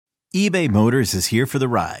eBay Motors is here for the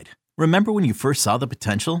ride. Remember when you first saw the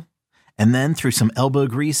potential? And then through some elbow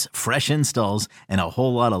grease, fresh installs, and a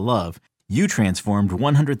whole lot of love, you transformed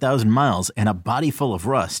 100,000 miles and a body full of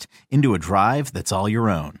rust into a drive that's all your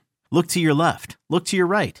own. Look to your left. Look to your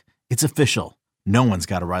right. It's official. No one's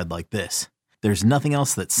got a ride like this. There's nothing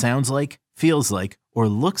else that sounds like, feels like, or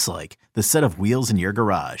looks like the set of wheels in your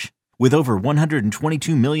garage. With over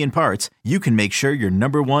 122 million parts, you can make sure your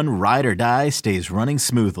number one ride or die stays running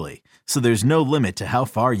smoothly. So there's no limit to how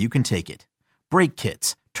far you can take it. Brake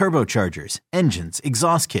kits, turbochargers, engines,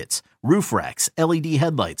 exhaust kits, roof racks, LED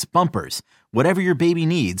headlights, bumpers, whatever your baby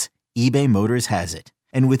needs, eBay Motors has it.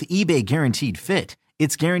 And with eBay Guaranteed Fit,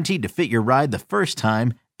 it's guaranteed to fit your ride the first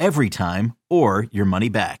time, every time, or your money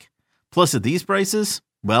back. Plus at these prices,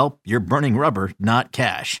 well, you're burning rubber, not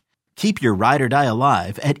cash. Keep your ride or die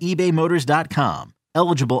alive at ebaymotors.com.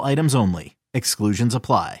 Eligible items only. Exclusions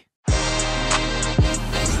apply.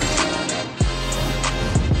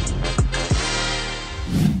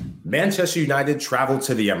 Manchester United traveled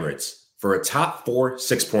to the Emirates for a top 4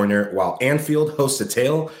 6-pointer while Anfield hosts a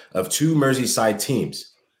tale of 2 Merseyside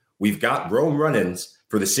teams. We've got Rome run-ins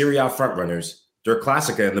for the Serie A frontrunners, Der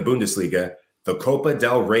Klassiker in the Bundesliga, the Copa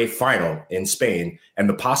del Rey final in Spain, and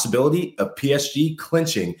the possibility of PSG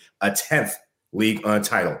clinching a 10th league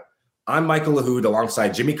title. I'm Michael Lahoud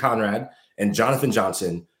alongside Jimmy Conrad and Jonathan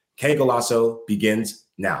Johnson. Que Golazo begins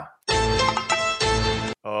now.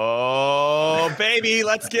 Oh, baby,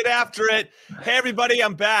 let's get after it. Hey, everybody,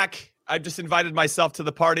 I'm back. I just invited myself to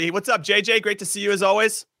the party. What's up, JJ? Great to see you as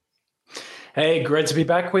always. Hey, great to be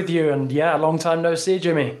back with you. And yeah, long time no see,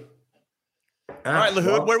 Jimmy. All right,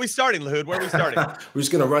 Lahoud, where are we starting, Lahoud? Where are we starting? We're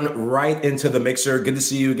just going to run right into the mixer. Good to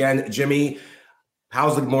see you again. Jimmy,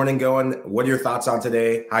 how's the morning going? What are your thoughts on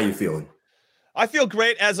today? How are you feeling? I feel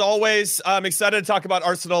great, as always. I'm excited to talk about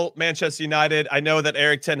Arsenal, Manchester United. I know that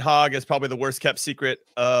Erik ten Hag is probably the worst-kept secret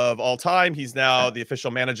of all time. He's now the official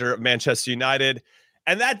manager of Manchester United.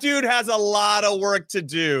 And that dude has a lot of work to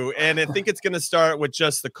do. And I think it's going to start with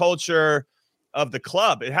just the culture of the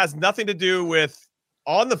club. It has nothing to do with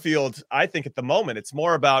on the field, I think at the moment, it's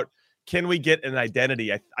more about can we get an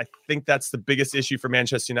identity? I think that's the biggest issue for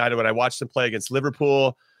Manchester United. When I watched them play against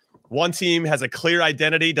Liverpool, one team has a clear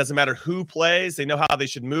identity. Doesn't matter who plays. They know how they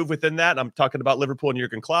should move within that. I'm talking about Liverpool and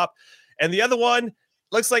Jurgen Klopp. And the other one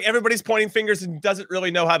looks like everybody's pointing fingers and doesn't really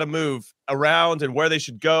know how to move around and where they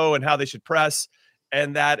should go and how they should press.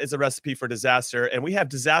 And that is a recipe for disaster. And we have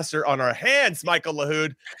disaster on our hands, Michael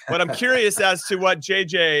Lahoud. But I'm curious as to what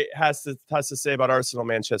JJ has to say about Arsenal,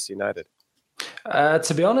 Manchester United.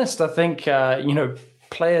 To be honest, I think,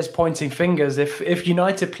 players pointing fingers, if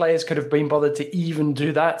United players could have been bothered to even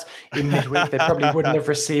do that in midweek, they probably wouldn't have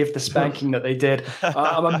received the spanking that they did.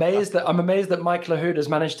 I'm amazed that Mike Lahoud has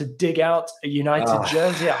managed to dig out a United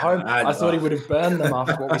jersey at home. I thought he would have burned them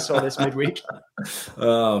after what we saw this midweek.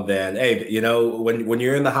 Oh, man. Hey, when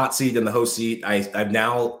you're in the hot seat and the host seat, I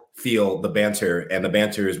now feel the banter, and the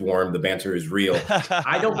banter is warm. The banter is real.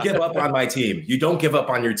 I don't give up on my team. You don't give up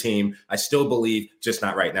on your team. I still believe, just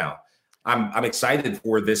not right now. I'm excited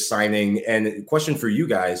for this signing. And question for you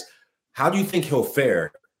guys, how do you think he'll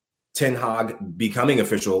fare, Ten Hag becoming the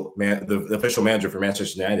official manager for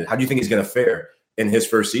Manchester United? How do you think he's going to fare in his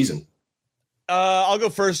first season? I'll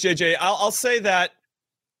go first, JJ. I'll say that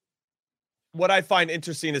what I find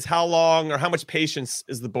interesting is how long or how much patience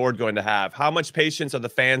is the board going to have? How much patience are the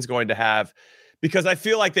fans going to have? Because I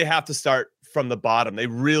feel like they have to start from the bottom. They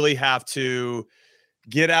really have to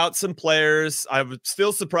get out some players. I was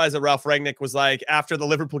still surprised that Ralph Rangnick was like, after the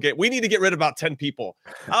Liverpool game, we need to get rid of about 10 people.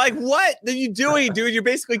 I'm like, what are you doing, dude? You're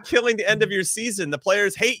basically killing the end of your season. The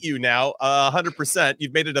players hate you now, 100%.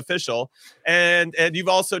 You've made it official. And you've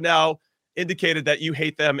also now indicated that you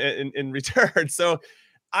hate them in return. So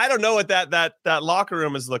I don't know what that locker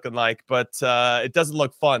room is looking like, but it doesn't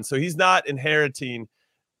look fun. So he's not inheriting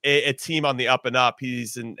a team on the up and up.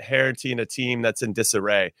 He's inheriting a team that's in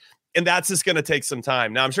disarray. And that's just going to take some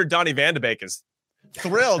time. Now, I'm sure Donny van de Beek is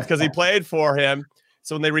thrilled because he played for him.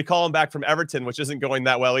 So when they recall him back from Everton, which isn't going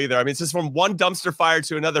that well either. I mean, it's just from one dumpster fire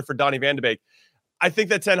to another for Donny van de Beek. I think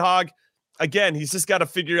that Ten Hag, again, he's just got to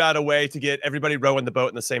figure out a way to get everybody rowing the boat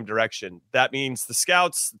in the same direction. That means the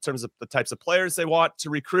scouts, in terms of the types of players they want to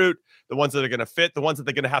recruit, the ones that are going to fit, the ones that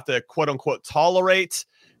they're going to have to, quote unquote, tolerate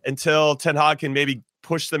until Ten Hag can maybe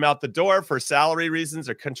push them out the door for salary reasons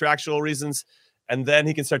or contractual reasons. And then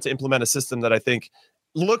he can start to implement a system that I think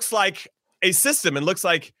looks like a system and looks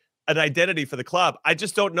like an identity for the club. I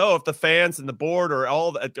just don't know if the fans and the board or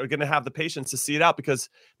all are going to have the patience to see it out because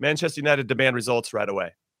Manchester United demand results right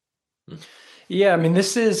away. Yeah, I mean,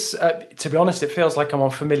 this is, to be honest, it feels like I'm on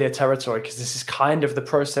familiar territory because this is kind of the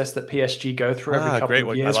process that PSG go through every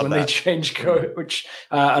couple of years when they change coach.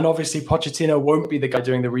 And obviously, Pochettino won't be the guy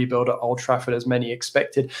doing the rebuild at Old Trafford as many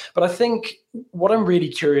expected. But I think what I'm really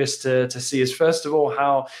curious to see is, first of all,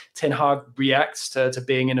 how Ten Hag reacts to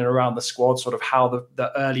being in and around the squad, sort of how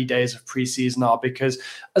the early days of preseason are. Because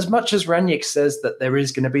as much as Rangnick says that there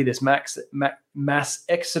is going to be this mass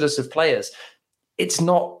exodus of players, it's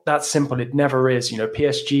not that simple. It never is.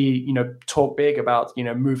 PSG, talk big about,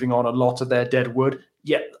 moving on a lot of their dead wood,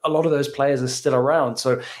 yet a lot of those players are still around.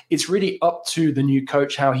 So it's really up to the new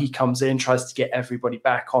coach, how he comes in, tries to get everybody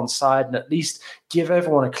back on side and at least give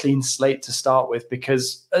everyone a clean slate to start with.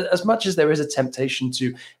 Because as much as there is a temptation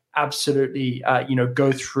to absolutely,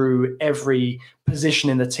 go through every position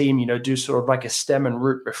in the team, do sort of like a stem and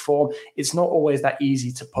root reform, it's not always that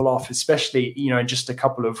easy to pull off, especially, in just a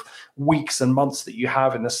couple of weeks and months that you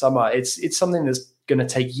have in the summer. It's something that's going to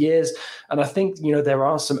take years. And I think, there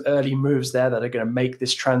are some early moves there that are going to make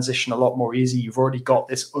this transition a lot more easy. You've already got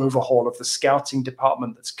this overhaul of the scouting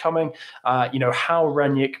department that's coming. How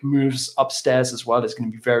Rangnick moves upstairs as well is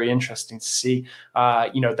going to be very interesting to see,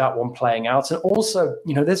 that one playing out. And also,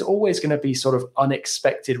 there's always going to be sort of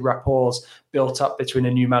unexpected rapports built up between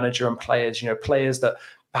a new manager and players, players that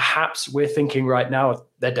perhaps we're thinking right now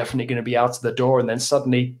they're definitely going to be out of the door, and then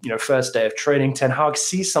suddenly, first day of training, Ten Hag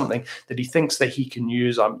sees something that he thinks that he can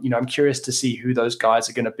use. I'm curious to see who those guys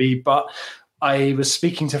are going to be. But I was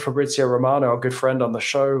speaking to Fabrizio Romano, a good friend on the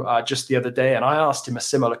show, just the other day, and I asked him a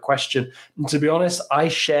similar question. And to be honest, I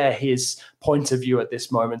share his point of view at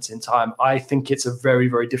this moment in time. I think it's a very,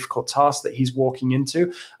 very difficult task that he's walking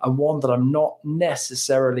into, and one that I'm not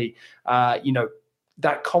necessarily,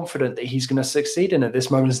 that confident that he's going to succeed in at this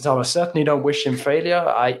moment in time. I certainly don't wish him failure.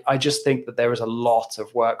 I just think that there is a lot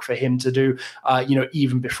of work for him to do,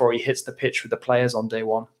 even before he hits the pitch with the players on day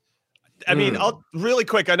one. I mean, I'll really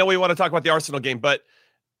quick. I know we want to talk about the Arsenal game, but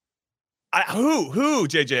who,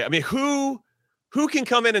 JJ? I mean, who can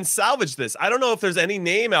come in and salvage this? I don't know if there's any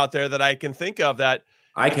name out there that I can think of that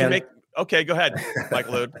I can make. Okay, go ahead,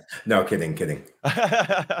 Michael Lode. No, kidding.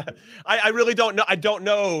 I really don't know. I don't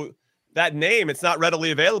know that name. It's not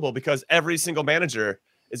readily available because every single manager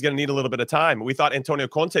is going to need a little bit of time. We thought Antonio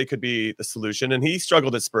Conte could be the solution, and he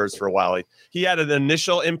struggled at Spurs for a while. He had an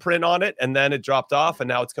initial imprint on it, and then it dropped off, and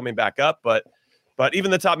now it's coming back up. But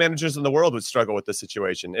even the top managers in the world would struggle with this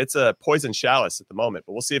situation. It's a poison chalice at the moment,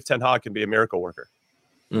 but we'll see if Ten Hag can be a miracle worker.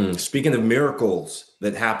 Speaking of miracles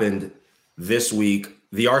that happened this week,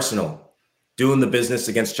 the Arsenal doing the business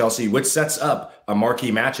against Chelsea, which sets up a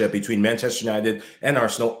marquee matchup between Manchester United and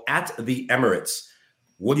Arsenal at the Emirates.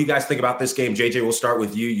 What do you guys think about this game? JJ, we'll start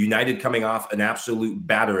with you. United coming off an absolute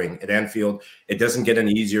battering at Anfield. It doesn't get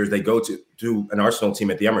any easier as they go to an Arsenal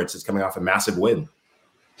team at the Emirates. It's coming off a massive win.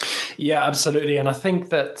 Yeah, absolutely. And I think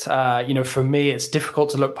that, for me, it's difficult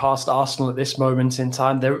to look past Arsenal at this moment in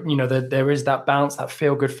time. There is that bounce, that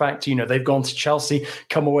feel-good factor. They've gone to Chelsea,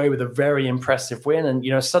 come away with a very impressive win.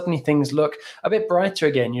 And, suddenly things look a bit brighter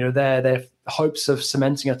again. Their hopes of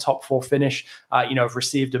cementing a top four finish, have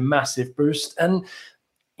received a massive boost. And,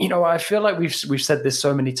 I feel like we've said this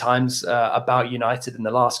so many times about United in the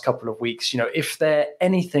last couple of weeks. If they're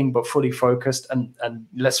anything but fully focused, and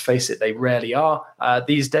let's face it, they rarely are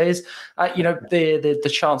these days.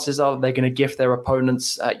 The chances are they're going to give their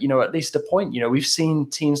opponents, at least a point. We've seen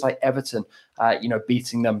teams like Everton,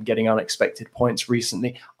 beating them, getting unexpected points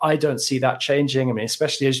recently. I don't see that changing. I mean,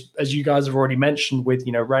 especially as you guys have already mentioned with,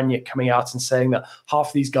 Rangnick coming out and saying that half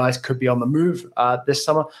of these guys could be on the move this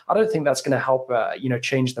summer. I don't think that's going to help,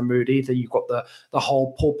 change the mood either. You've got the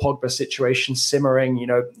whole Paul Pogba situation simmering,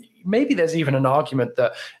 maybe there's even an argument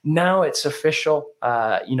that now it's official,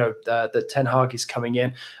 that Ten Hag is coming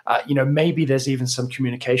in. Maybe there's even some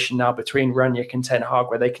communication now between Rangnick and Ten Hag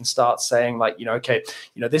where they can start saying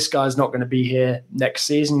this guy's not going to be here next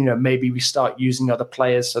season. Maybe we start using other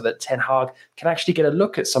players so that Ten Hag can actually get a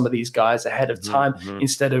look at some of these guys ahead of time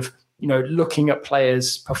instead of looking at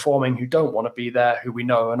players performing who don't want to be there, who we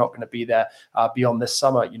know are not going to be there beyond this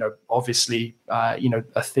summer. Obviously,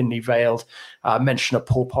 a thinly veiled mention of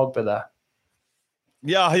Paul Pogba there.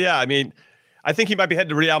 Yeah. I mean, I think he might be headed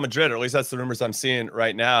to Real Madrid, or at least that's the rumors I'm seeing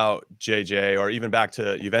right now, JJ, or even back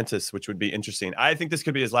to Juventus, which would be interesting. I think this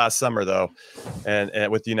could be his last summer, though,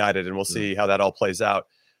 and with United, and we'll see how that all plays out.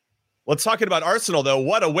 Let's talk about Arsenal, though.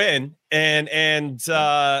 What a win. And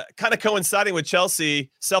kind of coinciding with Chelsea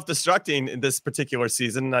self-destructing in this particular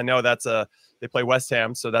season. I know they play West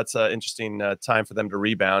Ham, so that's an interesting time for them to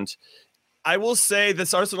rebound. I will say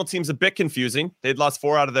this Arsenal team's a bit confusing. They'd lost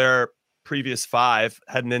 4 out of their previous 5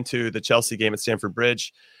 heading into the Chelsea game at Stamford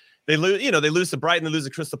Bridge. they lose, they lose to Brighton, they lose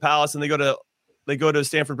to Crystal Palace, and they go to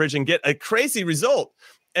Stamford Bridge and get a crazy result.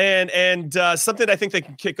 And something I think they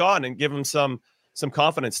can kick on and give them some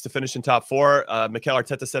confidence to finish in top four. Mikel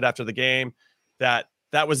Arteta said after the game that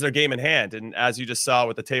was their game in hand. And as you just saw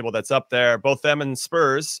with the table that's up there, both them and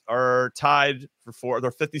Spurs are tied for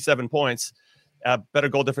they're 57 points. Better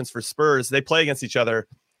goal difference for Spurs. They play against each other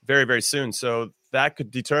very, very soon. So that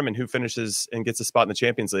could determine who finishes and gets a spot in the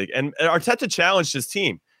Champions League. And Arteta challenged his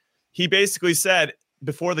team. He basically said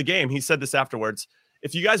before the game, he said this afterwards,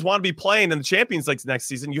 if you guys want to be playing in the Champions League next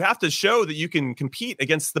season, you have to show that you can compete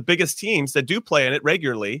against the biggest teams that do play in it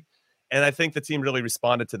regularly. And I think the team really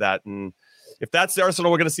responded to that. And if that's the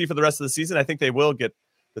Arsenal we're going to see for the rest of the season, I think they will get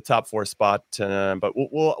the top four spot. But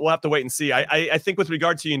we'll have to wait and see. I think with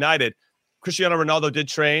regard to United, Cristiano Ronaldo did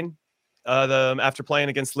train after playing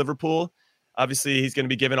against Liverpool. Obviously, he's going to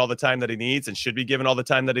be given all the time that he needs and should be given all the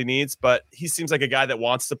time that he needs. But he seems like a guy that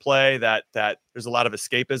wants to play, that there's a lot of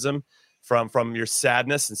escapism from your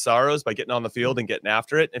sadness and sorrows by getting on the field and getting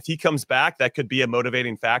after it. If he comes back, that could be a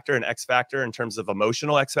motivating factor, an X factor in terms of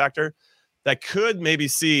emotional X factor that could maybe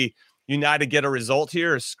see United get a result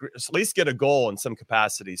here, or at least get a goal in some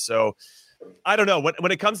capacity. So I don't know.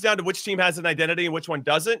 When it comes down to which team has an identity and which one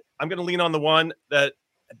doesn't, I'm going to lean on the one that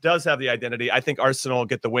does have the identity. I think Arsenal will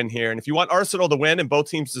get the win here. And if you want Arsenal to win and both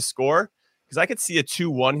teams to score, because I could see a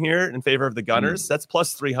 2-1 here in favor of the Gunners, that's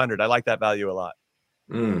plus 300. I like that value a lot.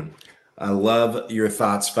 I love your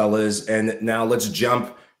thoughts, fellas. And now let's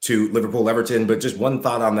jump to Liverpool-Everton. But just one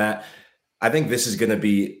thought on that. I think this is going to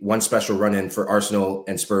be one special run-in for Arsenal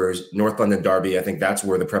and Spurs. North London derby, I think that's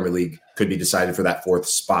where the Premier League could be decided for that fourth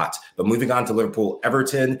spot. But moving on to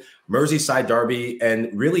Liverpool-Everton, Merseyside derby, and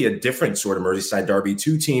really a different sort of Merseyside derby.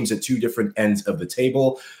 Two teams at two different ends of the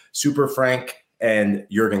table. Super Frank and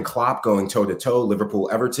Jurgen Klopp going toe-to-toe,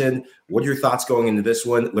 Liverpool-Everton. What are your thoughts going into this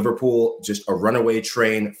one? Liverpool, just a runaway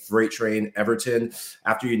train, freight train. Everton,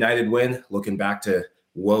 after United win, looking back to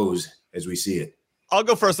woes as we see it. I'll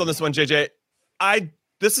go first on this one, JJ.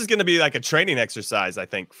 This is going to be like a training exercise, I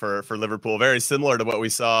think, for Liverpool, very similar to what we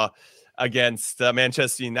saw against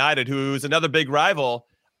Manchester United, who's another big rival.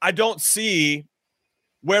 I don't see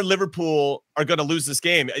where Liverpool are going to lose this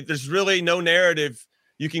game. There's really no narrative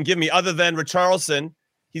you can give me other than Richarlison.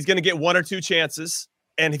 He's going to get one or two chances,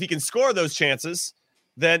 and if he can score those chances,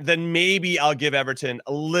 then maybe I'll give Everton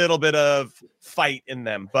a little bit of fight in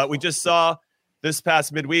them. But we just saw this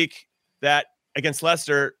past midweek that against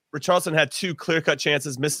Leicester, Richarlison had two clear-cut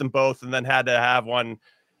chances, missed them both, and then had to have one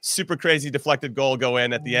super crazy deflected goal go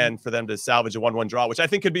in at the end for them to salvage a 1-1 draw, which I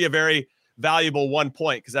think could be a very valuable 1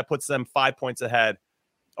 point because that puts them 5 points ahead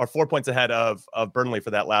or 4 points ahead of Burnley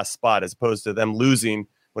for that last spot, as opposed to them losing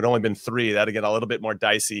would only been 3. That'd get a little bit more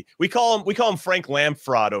dicey. We call him Frank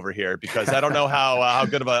Lampfraud over here because I don't know how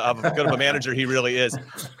good of a manager he really is,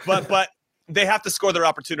 but they have to score their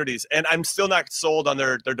opportunities, and I'm still not sold on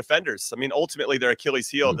their defenders. I mean, ultimately, their Achilles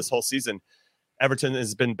heel this whole season. Everton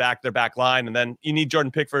has been their back line, and then you need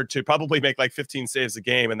Jordan Pickford to probably make like 15 saves a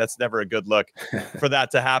game, and that's never a good look for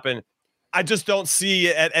that to happen. I just don't see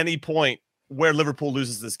at any point where Liverpool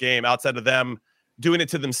loses this game outside of them doing it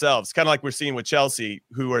to themselves, kind of like we're seeing with Chelsea,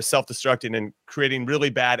 who are self-destructing and creating really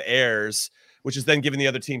bad errors, which is then giving the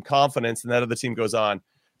other team confidence, and that other team goes on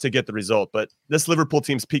to get the result. But this Liverpool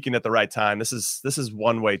team's peaking at the right time. This is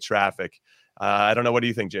one-way traffic. I don't know. What do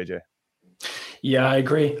you think, JJ? Yeah, I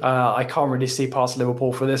agree. I can't really see past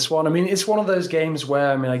Liverpool for this one. I mean, it's one of those games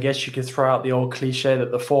where, I guess you could throw out the old cliche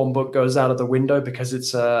that the form book goes out of the window because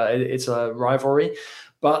it's a rivalry.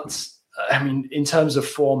 But in terms of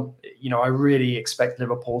form, I really expect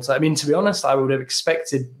Liverpool to. To be honest, I would have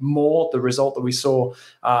expected more the result that we saw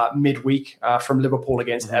midweek from Liverpool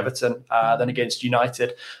against Everton than against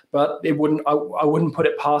United. But I wouldn't put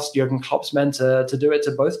it past Jurgen Klopp's men to do it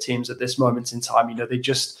to both teams at this moment in time. They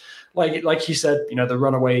just like you said, the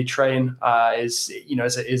runaway train is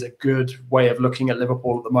a good way of looking at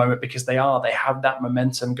Liverpool at the moment because they have that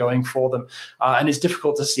momentum going for them, and it's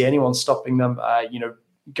difficult to see anyone stopping them.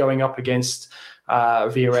 Going up against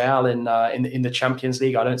Villarreal in the Champions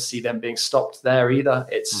League, I don't see them being stopped there either.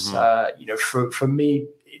 It's for me,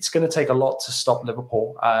 it's going to take a lot to stop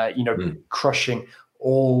Liverpool. Crushing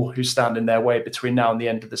all who stand in their way between now and the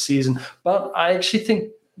end of the season. But I actually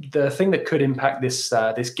think the thing that could impact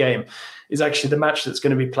this game is actually the match that's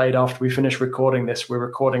going to be played after we finish recording this. We're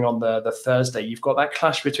recording on the Thursday. You've got that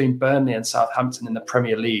clash between Burnley and Southampton in the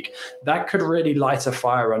Premier League. That could really light a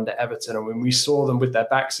fire under Everton. And when we saw them with their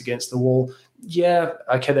backs against the wall, yeah,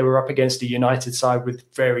 okay, they were up against a United side with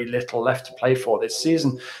very little left to play for this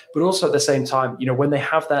season. But also at the same time, when they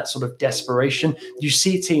have that sort of desperation, you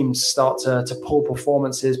see teams start to pull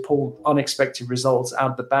performances, pull unexpected results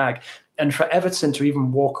out of the bag. And for Everton to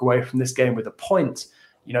even walk away from this game with a point,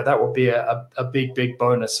 that would be a big, big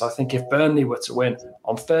bonus. So I think if Burnley were to win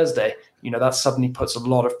on Thursday, that suddenly puts a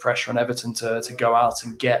lot of pressure on Everton to go out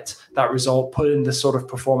and get that result, put in the sort of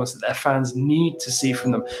performance that their fans need to see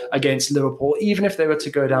from them against Liverpool. Even if they were to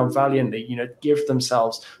go down valiantly, give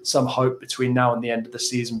themselves some hope between now and the end of the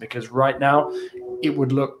season, because right now it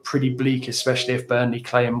would look pretty bleak, especially if Burnley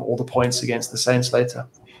claim all the points against the Saints later.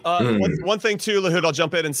 One thing too, Lahoud, I'll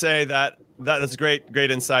jump in and say that's great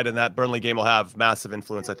insight, and that Burnley game will have massive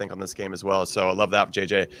influence, I think, on this game as well. So I love that,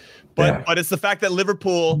 JJ. But it's the fact that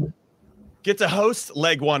Liverpool get to host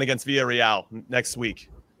leg one against Villarreal next week.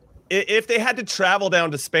 If they had to travel down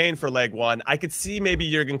to Spain for leg one, I could see maybe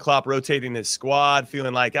Jurgen Klopp rotating his squad,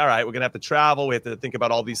 feeling like, all right, we're going to have to travel. We have to think about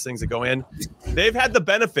all these things that go in. They've had the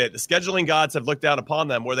benefit. The scheduling gods have looked down upon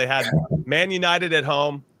them, where they had Man United at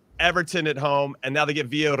home, Everton at home, and now they get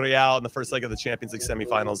Villarreal in the first leg of the Champions League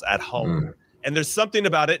semifinals at home. And there's something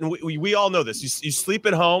about it, and we all know this. You sleep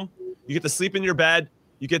at home, you get to sleep in your bed,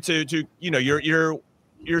 you get to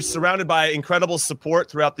you're surrounded by incredible support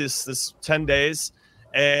throughout this 10 days,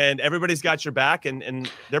 and everybody's got your back,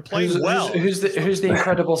 and they're playing well. Who's the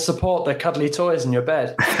incredible support? The cuddly toys in your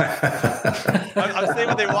bed. I'm saying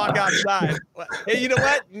when they walk outside. Hey, you know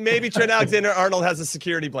what? Maybe Trent Alexander-Arnold has a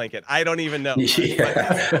security blanket. I don't even know.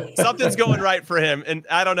 Yeah. Something's going right for him, and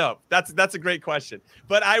I don't know. That's a great question.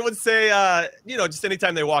 But I would say, just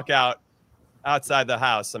anytime they walk outside the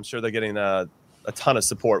house, I'm sure they're getting a ton of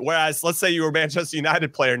support. Whereas, let's say you were a Manchester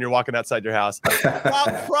United player and you're walking outside your house,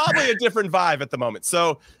 probably a different vibe at the moment.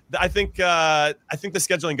 So I think the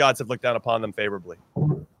scheduling gods have looked down upon them favorably.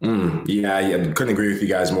 Yeah, couldn't agree with you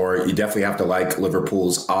guys more. You definitely have to like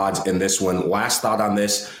Liverpool's odds in this one. Last thought on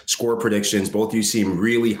this, score predictions. Both of you seem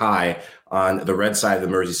really high on the red side of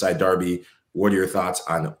the Merseyside derby. What are your thoughts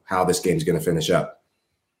on how this game's going to finish up?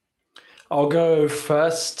 I'll go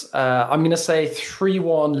first. I'm going to say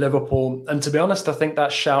 3-1 Liverpool. And to be honest, I think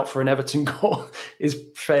that shout for an Everton goal is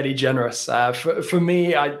fairly generous. For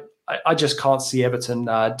me, I just can't see Everton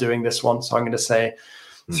doing this one. So I'm going to say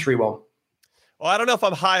 3-1. Well, I don't know if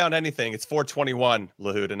I'm high on anything. It's 421,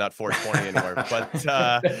 Lahoud, and not 420 anymore. But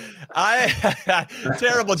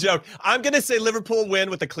terrible joke. I'm going to say Liverpool win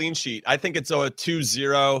with a clean sheet. I think it's a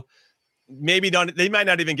 2-0. Maybe not. They might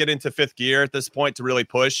not even get into fifth gear at this point to really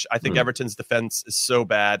push. I think Everton's defense is so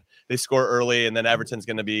bad. They score early, and then Everton's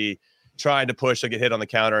going to be trying to push. They'll get hit on the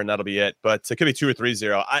counter, and that'll be it. But it could be 2 or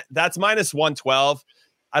 3-0. That's minus 112.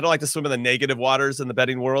 I don't like to swim in the negative waters in the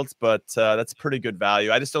betting world, but that's pretty good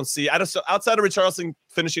value. I just don't see. Outside of Richarlison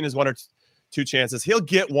finishing his 1 or 2 chances, he'll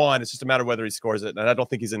get one. It's just a matter of whether he scores it, and I don't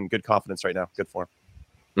think he's in good confidence right now. Good form.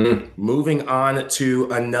 Moving on to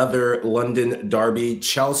another London derby,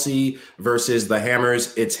 Chelsea versus the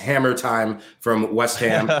Hammers. It's hammer time from West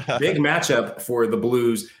Ham. Big matchup for the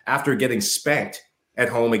Blues after getting spanked at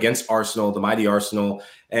home against Arsenal, the mighty Arsenal,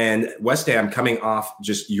 and West Ham coming off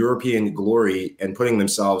just European glory and putting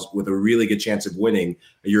themselves with a really good chance of winning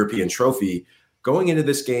a European trophy. Going into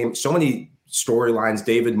this game, so many storylines,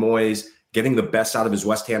 David Moyes getting the best out of his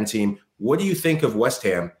West Ham team. What do you think of West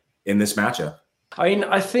Ham in this matchup? I mean,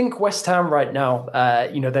 I think West Ham right now,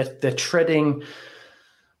 they're treading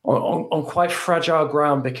on quite fragile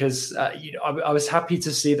ground because I was happy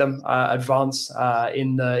to see them advance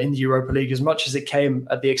in the Europa League as much as it came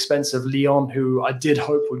at the expense of Lyon, who I did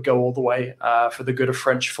hope would go all the way for the good of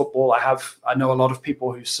French football. I know a lot of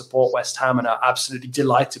people who support West Ham and are absolutely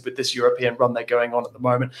delighted with this European run they're going on at the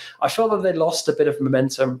moment. I feel that they lost a bit of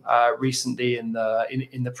momentum recently in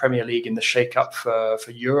the Premier League in the shake-up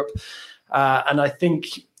for Europe. And I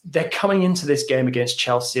think they're coming into this game against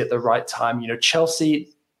Chelsea at the right time. Chelsea,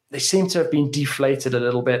 they seem to have been deflated a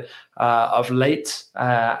little bit of late,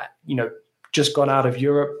 just gone out of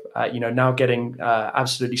Europe, now getting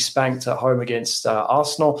absolutely spanked at home against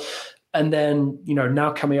Arsenal. And then,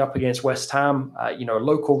 now coming up against West Ham, a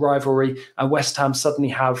local rivalry, and West Ham suddenly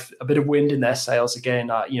have a bit of wind in their sails again,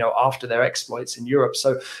 after their exploits in Europe.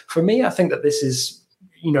 So for me, I think that this is,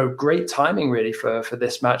 great timing really for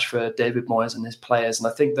this match for David Moyes and his players. And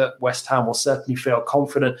I think that West Ham will certainly feel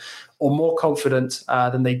confident or more confident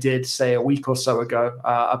than they did, say, a week or so ago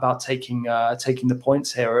about taking the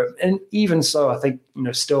points here. And even so, I think,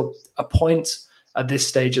 still a point at this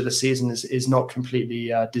stage of the season is not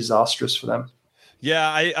completely disastrous for them. Yeah,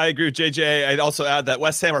 I agree with JJ. I'd also add that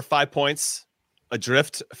West Ham are 5 points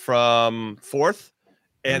adrift from fourth.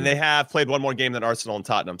 and they have played one more game than Arsenal and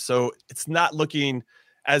Tottenham. So it's not looking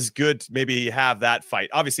as good to maybe have that fight.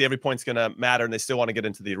 Obviously, every point's going to matter, and they still want to get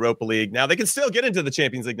into the Europa League. Now, they can still get into the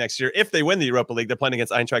Champions League next year if they win the Europa League. They're playing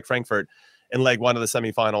against Eintracht Frankfurt in leg 1 of the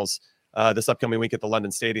semifinals this upcoming week at the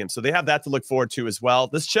London Stadium. So they have that to look forward to as well.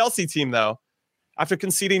 This Chelsea team, though, after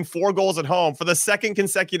conceding 4 goals at home for the second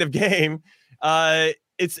consecutive game,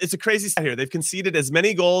 it's a crazy stat here. They've conceded as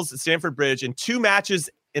many goals at Stamford Bridge in 2 matches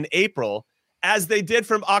in April as they did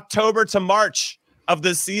from October to March of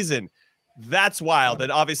this season. That's wild.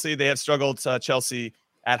 And obviously they have struggled, Chelsea,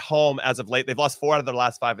 at home as of late. They've lost 4 out of their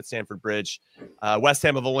last 5 at Stamford Bridge. West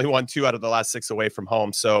Ham have only won 2 out of the last 6 away from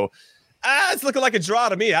home. So it's looking like a draw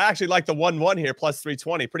to me. I actually like the 1-1 here, plus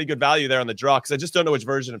 320. Pretty good value there on the draw because I just don't know which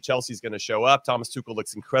version of Chelsea is going to show up. Thomas Tuchel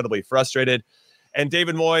looks incredibly frustrated. And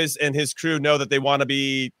David Moyes and his crew know that they want to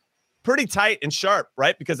be pretty tight and sharp,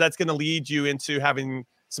 right? Because that's going to lead you into having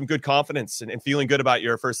some good confidence and feeling good about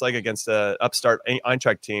your first leg against a upstart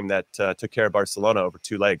Eintracht team that took care of Barcelona over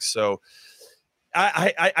 2 legs. So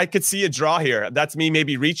I could see a draw here. That's me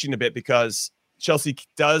maybe reaching a bit because Chelsea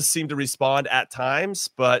does seem to respond at times,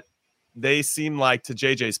 but they seem like, to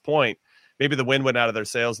JJ's point, maybe the wind went out of their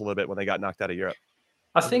sails a little bit when they got knocked out of Europe.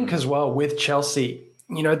 I think as well with Chelsea,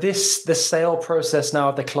 the sale process now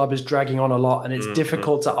of the club is dragging on a lot, and it's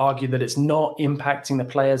difficult to argue that it's not impacting the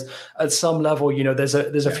players at some level. There's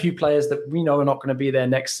a few players that we know are not going to be there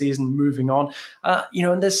next season, moving on.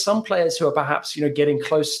 And there's some players who are perhaps getting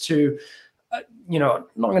close to.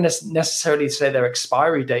 Not going to necessarily say their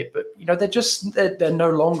expiry date, but they're no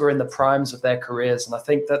longer in the primes of their careers. And I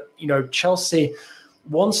think that Chelsea,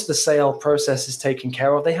 once the sale process is taken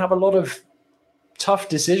care of, they have a lot of tough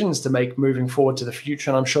decisions to make moving forward to the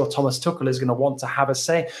future. And I'm sure Thomas Tuchel is going to want to have a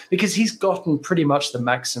say because he's gotten pretty much the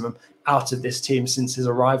maximum out of this team since his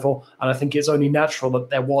arrival. And I think it's only natural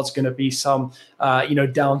that there was going to be some,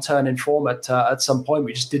 downturn in form at some point.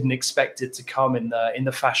 We just didn't expect it to come in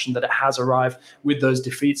the fashion that it has arrived with those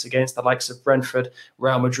defeats against the likes of Brentford,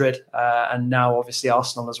 Real Madrid, and now obviously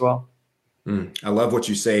Arsenal as well. I love what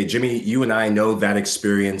you say. Jimmy, you and I know that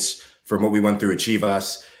experience from what we went through at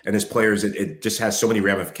Chivas. And as players, it just has so many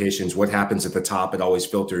ramifications. What happens at the top, it always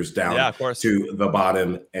filters down to the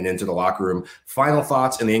bottom and into the locker room. Final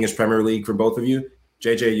thoughts in the English Premier League from both of you.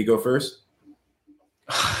 JJ, you go first.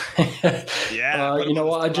 You know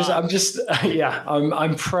what?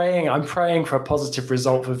 I'm praying for a positive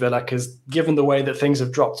result for Villa because given the way that things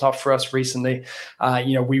have dropped off for us recently,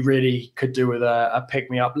 we really could do with a pick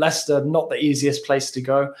me up. Leicester, not the easiest place to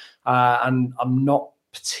go, and I'm not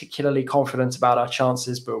particularly confident about our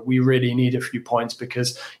chances, but we really need a few points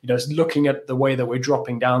because looking at the way that we're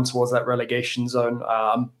dropping down towards that relegation zone,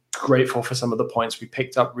 I'm grateful for some of the points we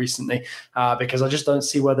picked up recently because I just don't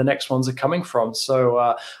see where the next ones are coming from.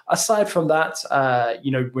 So aside from that,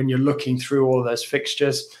 when you're looking through all of those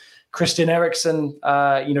fixtures, Christian Eriksen,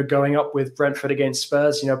 going up with Brentford against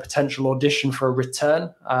Spurs, potential audition for a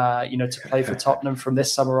return, to play for Tottenham from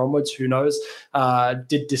this summer onwards. Who knows?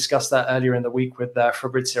 Did discuss that earlier in the week with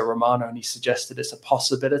Fabrizio Romano, and he suggested it's a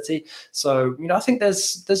possibility. So, I think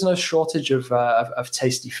there's no shortage of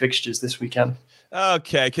tasty fixtures this weekend.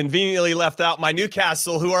 Okay, conveniently left out my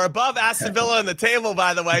Newcastle, who are above Aston Villa in the table,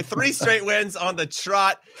 by the way. 3 straight wins on the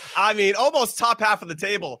trot. I mean, almost top half of the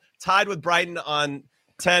table, tied with Brighton on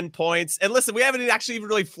 10 points. And listen, we haven't actually even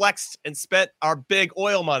really flexed and spent our big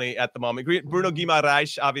oil money at the moment. Bruno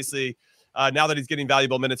Guimaraes, obviously, now that he's getting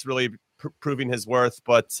valuable minutes, really proving his worth.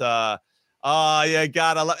 But gotta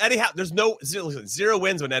love Eddie Howe. There's zero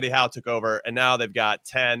wins when Eddie Howe took over, and now they've got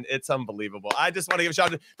 10. It's unbelievable. I just want to give a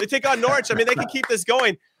shout out. They take on Norwich. I mean, they can keep this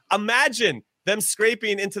going. Imagine them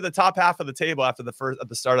scraping into the top half of the table after the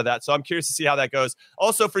start of that. So I'm curious to see how that goes.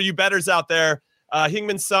 Also, for you bettors out there,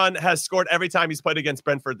 Heung-min Son has scored every time he's played against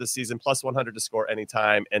Brentford this season, plus 100 to score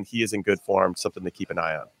anytime, and he is in good form, something to keep an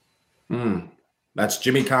eye on. That's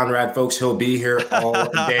Jimmy Conrad, folks. He'll be here all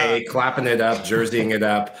day, clapping it up, jerseying it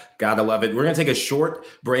up. Gotta love it. We're going to take a short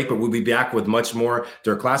break, but we'll be back with much more.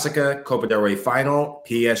 Der Classica, Copa del Rey final,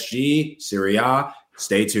 PSG, Serie A.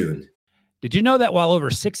 Stay tuned. Did you know that while over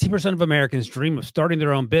 60% of Americans dream of starting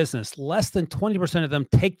their own business, less than 20% of them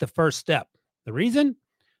take the first step? The reason?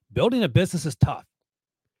 Building a business is tough.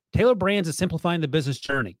 Taylor Brands is simplifying the business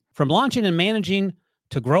journey. From launching and managing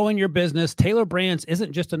to growing your business, Taylor Brands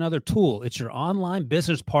isn't just another tool. It's your online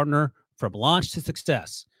business partner from launch to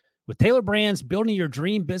success. With Taylor Brands, building your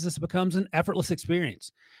dream business becomes an effortless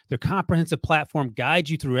experience. Their comprehensive platform guides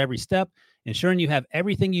you through every step, ensuring you have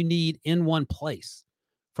everything you need in one place.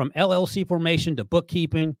 From LLC formation to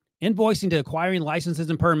bookkeeping, invoicing to acquiring licenses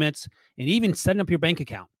and permits, and even setting up your bank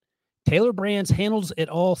account. Taylor Brands handles it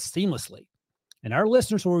all seamlessly. And our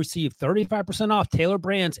listeners will receive 35% off Taylor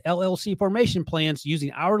Brands LLC formation plans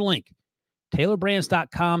using our link,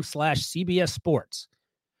 taylorbrands.com/CBS Sports.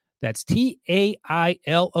 That's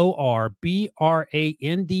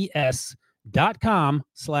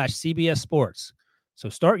TAILORBRANDS.com/CBS Sports. So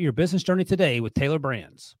start your business journey today with Taylor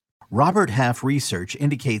Brands. Robert Half research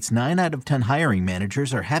indicates 9 out of 10 hiring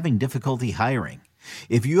managers are having difficulty hiring.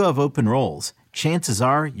 If you have open roles, chances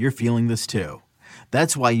are you're feeling this too.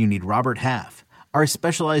 That's why you need Robert Half. Our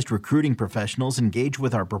specialized recruiting professionals engage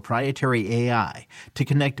with our proprietary AI to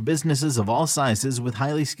connect businesses of all sizes with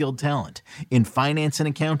highly skilled talent in finance and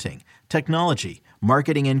accounting, technology,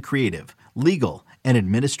 marketing and creative, legal, and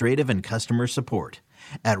administrative and customer support.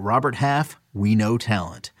 At Robert Half, we know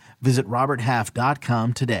talent. Visit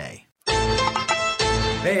roberthalf.com today.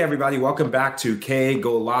 Hey, everybody. Welcome back to K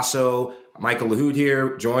Golasso. Michael Lahoud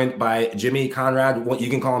here, joined by Jimmy Conrad. You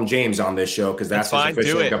can call him James on this show because that's his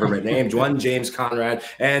official government name. One James Conrad,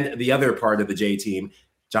 and the other part of the J team,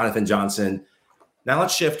 Jonathan Johnson. Now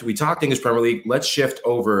let's shift. We talked English Premier League. Let's shift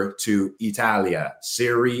over to Italia,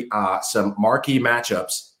 Serie A. Some marquee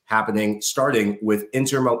matchups happening, starting with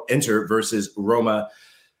Inter versus Roma.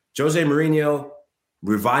 Jose Mourinho,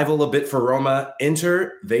 revival a bit for Roma.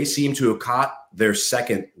 Inter, they seem to have caught their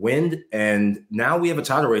second wind, and now we have a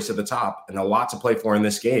title race at the top and a lot to play for in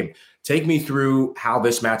this game. Take me through how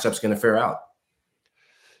this matchup's going to fare out.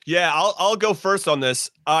 Yeah, I'll go first on this.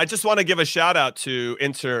 I just want to give a shout out to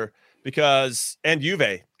Inter and Juve,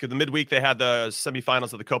 because the midweek they had the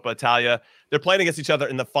semifinals of the Coppa Italia. They're playing against each other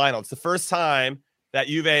in the final. It's the first time that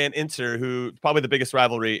Juve and Inter, who probably the biggest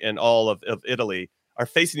rivalry in all of Italy, are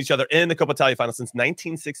facing each other in the Coppa Italia final since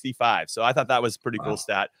 1965. So I thought that was a pretty cool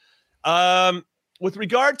stat. With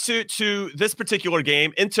regard to this particular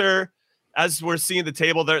game, Inter, as we're seeing the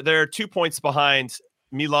table, they're 2 points behind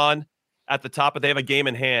Milan at the top, but they have a game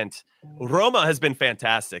in hand. Roma has been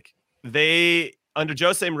fantastic. They, under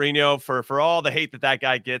Jose Mourinho, for all the hate that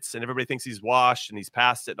guy gets, and everybody thinks he's washed and he's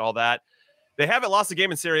past it and all that, they haven't lost a game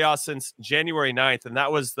in Serie A since January 9th, and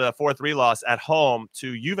that was the 4-3 loss at home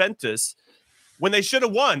to Juventus, when they should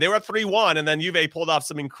have won. They were up 3-1, and then Juve pulled off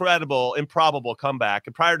some incredible, improbable comeback.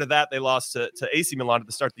 And prior to that, they lost to AC Milan at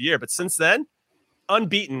the start of the year. But since then,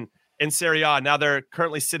 unbeaten in Serie A. Now they're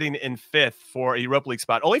currently sitting in 5th for a Europa League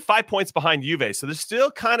spot. Only 5 points behind Juve. So they're still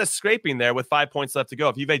kind of scraping there with 5 points left to go.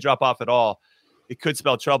 If Juve drop off at all, it could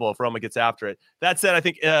spell trouble if Roma gets after it. That said, I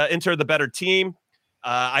think Inter the better team.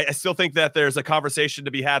 I still think that there's a conversation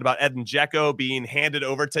to be had about Edin Dzeko being handed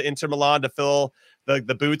over to Inter Milan to fill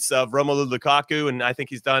the boots of Romelu Lukaku, and I think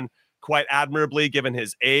he's done quite admirably given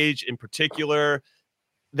his age in particular.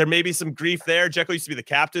 There may be some grief there. Dzeko used to be the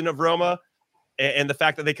captain of Roma, and the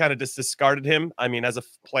fact that they kind of just discarded him. I mean, as a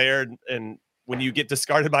player, and when you get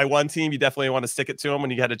discarded by one team, you definitely want to stick it to him when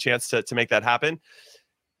you had a chance to make that happen.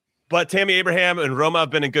 But Tammy Abraham and Roma have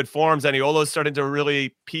been in good form. Zaniolo's starting to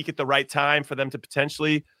really peak at the right time for them to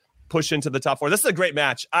potentially push into the top 4. This is a great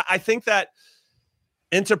match. I think that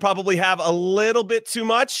Inter probably have a little bit too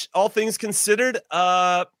much, all things considered.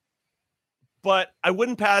 But I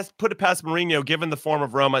wouldn't put it past Mourinho, given the form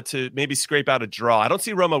of Roma, to maybe scrape out a draw. I don't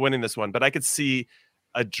see Roma winning this one, but I could see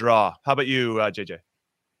a draw. How about you, JJ?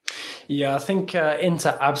 Yeah, I think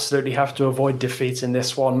Inter absolutely have to avoid defeat in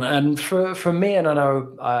this one. And for me, and I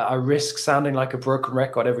know I risk sounding like a broken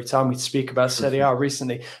record every time we speak about Serie A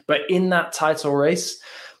recently, but in that title race,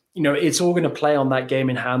 it's all going to play on that game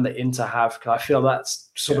in hand that Inter have. I feel that's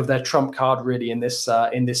sort of their trump card really in this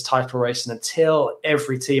title race. And until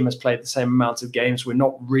every team has played the same amount of games, we're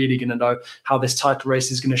not really going to know how this title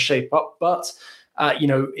race is going to shape up. But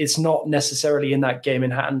it's not necessarily in that game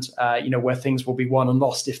in hand, where things will be won and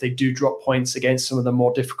lost if they do drop points against some of the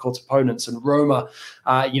more difficult opponents. And Roma,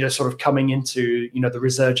 sort of coming into, the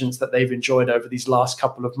resurgence that they've enjoyed over these last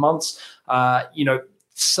couple of months,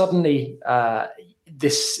 suddenly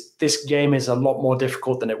this game is a lot more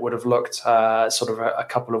difficult than it would have looked sort of a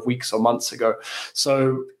couple of weeks or months ago.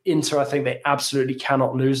 So Inter, I think they absolutely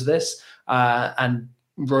cannot lose this. And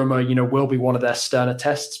Roma, will be one of their sterner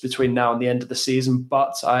tests between now and the end of the season.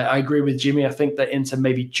 But I agree with Jimmy. I think that Inter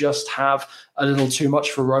maybe just have a little too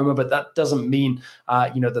much for Roma, but that doesn't mean,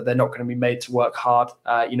 that they're not going to be made to work hard,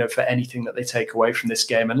 for anything that they take away from this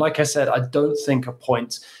game. And like I said, I don't think a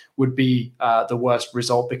point would be the worst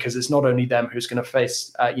result, because it's not only them who's going to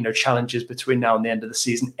face, challenges between now and the end of the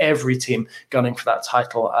season. Every team gunning for that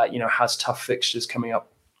title, has tough fixtures coming up.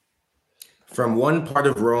 From one part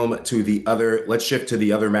of Rome to the other, let's shift to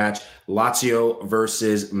the other match, Lazio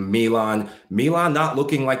versus Milan. Milan not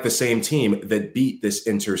looking like the same team that beat this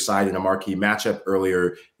Inter side in a marquee matchup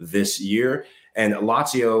earlier this year. And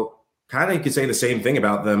Lazio kind of you could say the same thing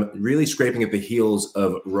about them, really scraping at the heels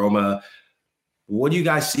of Roma. What do you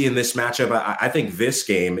guys see in this matchup? I think this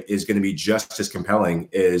game is going to be just as compelling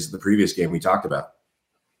as the previous game we talked about.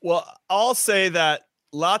 Well, I'll say that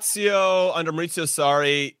Lazio under Maurizio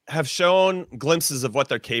Sarri have shown glimpses of what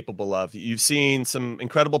they're capable of. You've seen some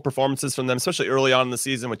incredible performances from them, especially early on in the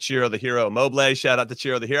season with Ciro the Hero Immobile. Shout out to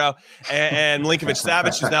Ciro the Hero. And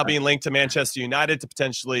Milinkovic-Savic, who's now being linked to Manchester United to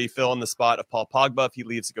potentially fill in the spot of Paul Pogba if he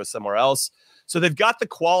leaves to go somewhere else. So they've got the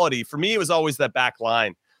quality. For me, it was always that back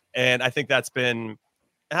line. And I think that's been,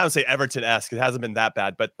 I don't say Everton-esque. It hasn't been that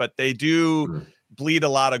bad, but they do bleed a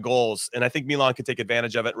lot of goals. And I think Milan could take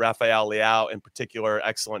advantage of it. Rafael Leao in particular,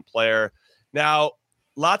 excellent player. Now,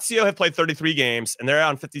 Lazio have played 33 games, and they're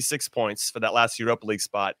on 56 points for that last Europa League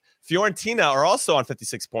spot. Fiorentina are also on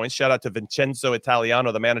 56 points. Shout out to Vincenzo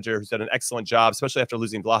Italiano, the manager, who's done an excellent job, especially after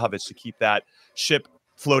losing Vlahovic, to keep that ship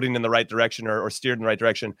floating in the right direction or steered in the right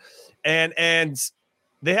direction. And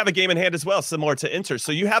they have a game in hand as well, similar to Inter.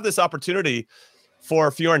 So you have this opportunity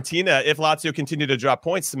for Fiorentina, if Lazio continue to drop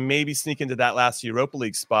points, to maybe sneak into that last Europa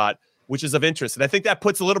League spot, which is of interest. And I think that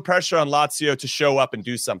puts a little pressure on Lazio to show up and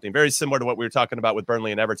do something very similar to what we were talking about with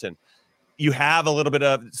Burnley and Everton. You have a little bit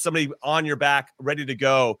of somebody on your back ready to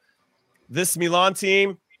go. This Milan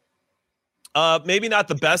team, maybe not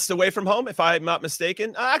the best away from home, if I'm not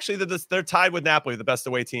mistaken. Actually, they're tied with Napoli, the best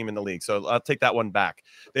away team in the league. So I'll take that one back.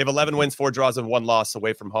 They have 11 wins, 4 draws, and 1 loss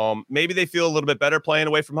away from home. Maybe they feel a little bit better playing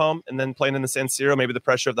away from home and then playing in the San Siro. Maybe the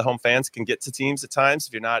pressure of the home fans can get to teams at times.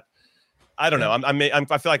 If you're not, I don't know.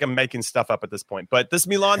 I feel like I'm making stuff up at this point. But this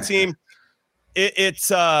Milan team, it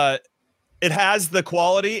has the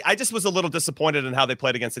quality. I just was a little disappointed in how they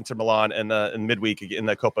played against Inter Milan in midweek in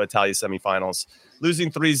the Coppa Italia semifinals,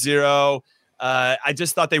 losing 3-0. I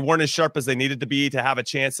just thought they weren't as sharp as they needed to be to have a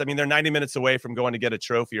chance. I mean, they're 90 minutes away from going to get a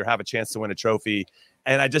trophy or have a chance to win a trophy.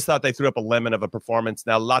 And I just thought they threw up a lemon of a performance.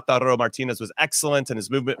 Now, Lautaro Martinez was excellent and his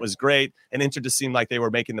movement was great. And Inter just seemed like they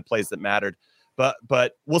were making the plays that mattered.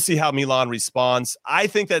 But we'll see how Milan responds. I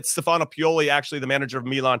think that Stefano Pioli, actually the manager of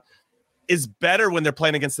Milan, is better when they're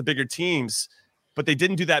playing against the bigger teams. But they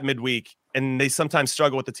didn't do that midweek. And they sometimes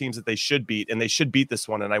struggle with the teams that they should beat, and they should beat this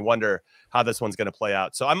one. And I wonder how this one's going to play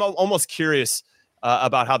out. So I'm almost curious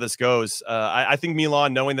about how this goes. I think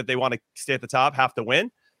Milan, knowing that they want to stay at the top, have to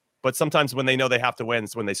win. But sometimes when they know they have to win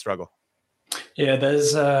is when they struggle. Yeah,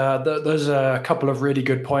 there's a couple of really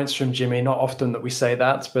good points from Jimmy. Not often that we say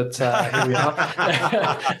that, but here we are.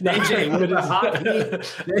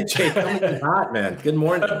 AJ, hot, man. Good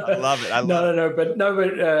morning. I love it.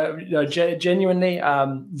 No, genuinely,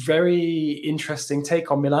 very interesting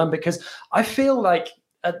take on Milan, because I feel like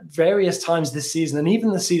at various times this season, and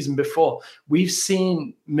even the season before, we've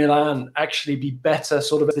seen Milan actually be better,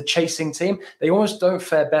 sort of as a chasing team. They almost don't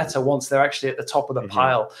fare better once they're actually at the top of the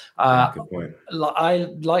pile. Good point. I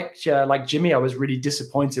like Jimmy, I was really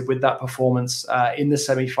disappointed with that performance in the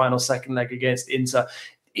semi-final second leg against Inter.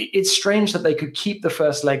 It's strange that they could keep the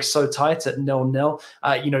first leg so tight at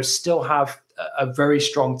 0-0, still have a very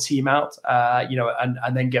strong team out,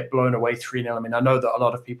 and then get blown away 3-0. I mean, I know that a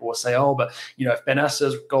lot of people will say, but if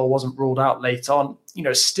Benessa's goal wasn't ruled out late on,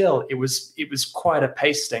 still it was quite a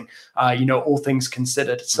pasting, all things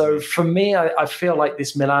considered. So for me, I feel like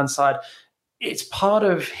this Milan side, it's part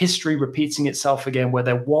of history repeating itself again, where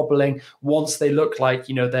they're wobbling once they look like,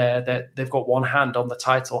 they've got one hand on the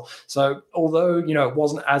title. So although, it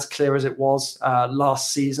wasn't as clear as it was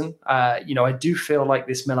last season, I do feel like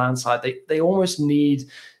this Milan side, they almost need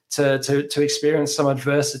to experience some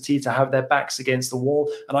adversity, to have their backs against the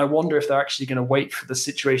wall. And I wonder if they're actually going to wait for the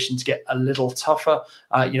situation to get a little tougher,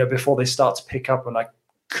 before they start to pick up. And I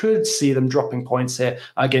could see them dropping points here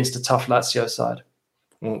against a tough Lazio side.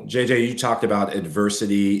 Well, JJ, you talked about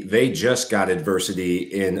adversity. They just got adversity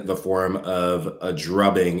in the form of a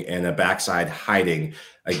drubbing and a backside hiding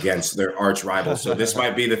against their arch rival. So this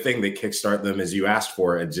might be the thing that kickstart them, as you asked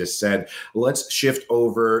for and just said. Let's shift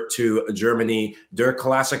over to Germany. Der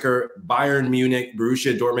Klassiker, Bayern Munich,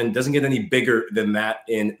 Borussia Dortmund. Doesn't get any bigger than that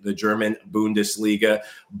in the German Bundesliga.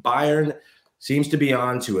 Bayern seems to be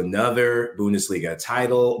on to another Bundesliga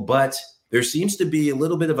title, but there seems to be a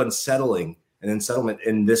little bit of unsettlement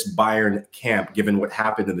in this Bayern camp, given what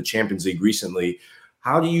happened in the Champions League recently.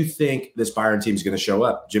 How do you think this Bayern team is going to show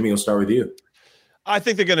up? Jimmy, we'll start with you. I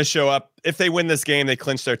think they're going to show up. If they win this game, they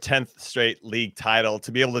clinch their 10th straight league title.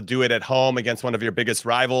 To be able to do it at home against one of your biggest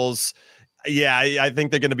rivals, I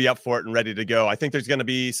think they're going to be up for it and ready to go. I think there's going to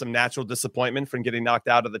be some natural disappointment from getting knocked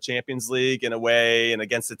out of the Champions League in a way and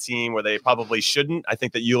against a team where they probably shouldn't. I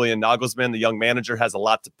think that Julian Nagelsmann, the young manager, has a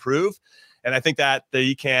lot to prove. And I think that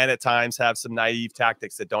they can at times have some naive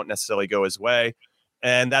tactics that don't necessarily go his way.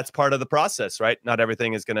 And that's part of the process, right? Not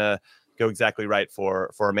everything is going to go exactly right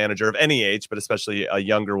for a manager of any age, but especially a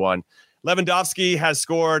younger one. Lewandowski has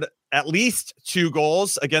scored at least 2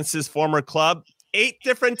 goals against his former club 8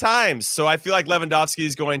 different times. So I feel like Lewandowski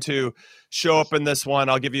is going to show up in this one.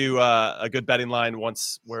 I'll give you a good betting line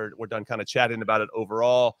once we're done kind of chatting about it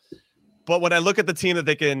overall. But when I look at the team that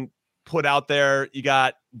they can put out there, you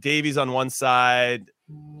got Davies on one side,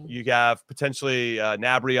 you have potentially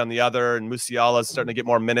Gnabry on the other, and Musiala is starting to get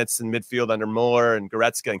more minutes in midfield under Muller and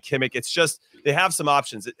Goretzka and Kimmich. It's just they have some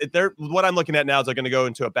options. What I'm looking at now is they're going to go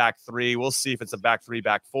into a back 3. We'll see if it's a back 3,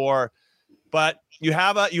 back 4. But you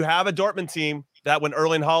have a Dortmund team that when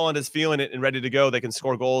Erling Haaland is feeling it and ready to go, they can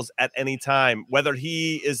score goals at any time, whether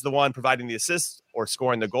he is the one providing the assist or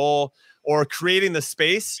scoring the goal or creating the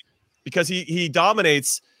space, because he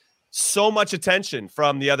dominates so much attention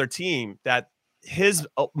from the other team that his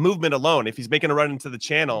movement alone, if he's making a run into the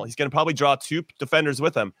channel, he's going to probably draw 2 defenders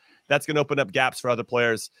with him. That's going to open up gaps for other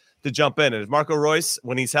players to jump in. And if Marco Reus,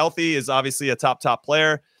 when he's healthy, is obviously a top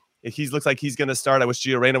player. If he looks like he's going to start, I wish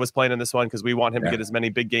Gio Reyna was playing in this one because we want him to get as many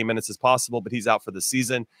big game minutes as possible, but he's out for the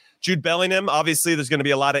season. Jude Bellingham, obviously there's going to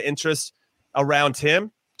be a lot of interest around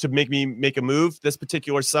him to make a move this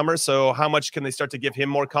particular summer. So how much can they start to give him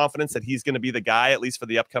more confidence that he's going to be the guy, at least for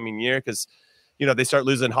the upcoming year? Because they start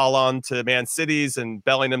losing Haaland to Man Cities and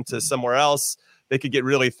Bellingham to somewhere else, they could get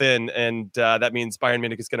really thin, and that means Bayern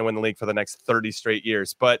Munich is going to win the league for the next 30 straight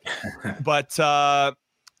years. But it's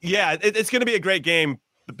going to be a great game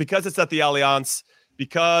because it's at the Allianz,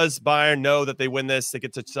 because Bayern know that they win this, they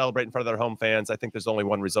get to celebrate in front of their home fans. I think there's only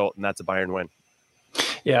one result, and that's a Bayern win.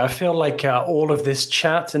 Yeah, I feel like all of this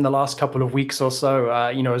chat in the last couple of weeks or so,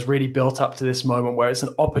 has really built up to this moment where it's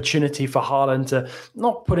an opportunity for Haaland to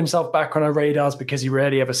not put himself back on our radars because he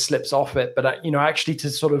rarely ever slips off it, but, actually to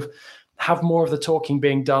sort of have more of the talking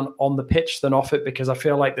being done on the pitch than off it, because I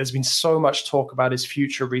feel like there's been so much talk about his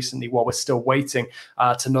future recently while we're still waiting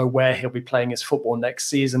to know where he'll be playing his football next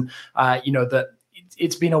season, that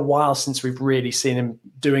it's been a while since we've really seen him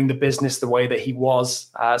doing the business the way that he was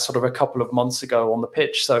sort of a couple of months ago on the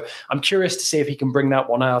pitch. So I'm curious to see if he can bring that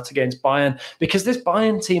one out against Bayern, because this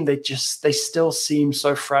Bayern team, they still seem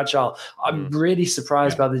so fragile. I'm really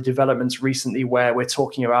surprised by the developments recently where we're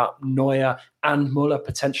talking about Neuer and Muller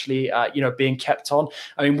potentially, being kept on.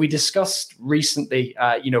 I mean, we discussed recently,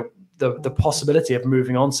 the possibility of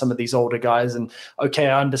moving on some of these older guys. And okay,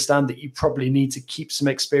 I understand that you probably need to keep some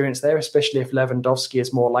experience there, especially if Lewandowski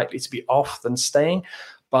is more likely to be off than staying.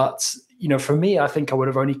 But, for me, I think I would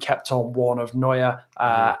have only kept on one of Neuer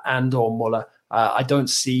and or Muller. I don't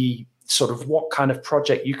see sort of what kind of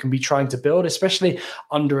project you can be trying to build, especially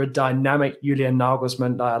under a dynamic Julian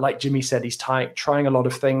Nagelsmann. Like Jimmy said, he's trying a lot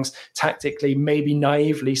of things tactically, maybe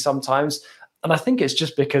naively sometimes. And I think it's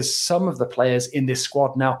just because some of the players in this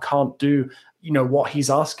squad now can't do, what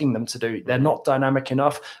he's asking them to do. They're not dynamic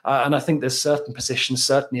enough. And I think there's certain positions,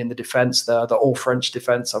 certainly in the defense, the all French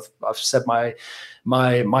defense. I've said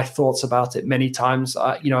my thoughts about it many times.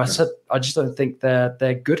 I just don't think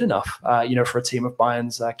they're good enough, for a team of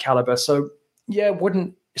Bayern's caliber. So yeah, it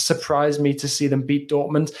wouldn't surprise me to see them beat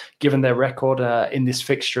Dortmund, given their record in this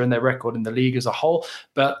fixture and their record in the league as a whole.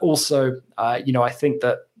 But also, I think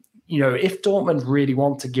that, if Dortmund really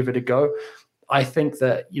want to give it a go, I think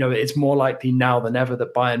that, it's more likely now than ever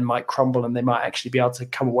that Bayern might crumble and they might actually be able to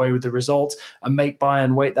come away with the result and make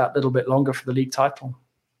Bayern wait that little bit longer for the league title.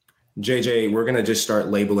 JJ, we're going to just start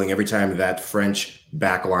labeling every time that French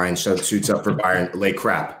back line suits up for Bayern, lay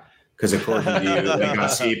crap. Because according to you, they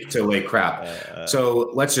got cheap to lay crap.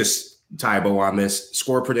 So let's just tie a bow on this.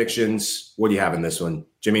 Score predictions. What do you have in this one?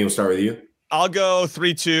 Jimmy, we'll start with you. I'll go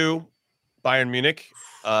 3-2 Bayern Munich.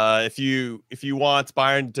 If you want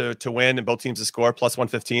Bayern to win and both teams to score, plus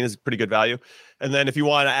 115 is pretty good value. And then if you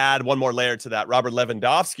want to add one more layer to that, Robert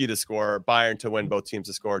Lewandowski to score, Bayern to win, both teams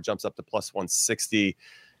to score, jumps up to plus 160.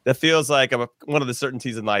 That feels like one of the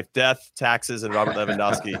certainties in life: death, taxes, and Robert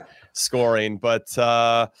Lewandowski scoring. But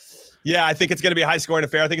I think it's going to be a high-scoring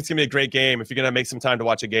affair. I think it's going to be a great game. If you're going to make some time to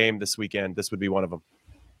watch a game this weekend, this would be one of them.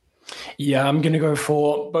 Yeah, I'm going to go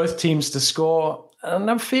for both teams to score.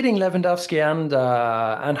 And I'm feeling Lewandowski and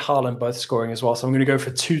Haaland both scoring as well. So I'm going to go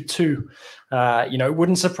for 2-2. It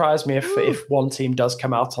wouldn't surprise me if one team does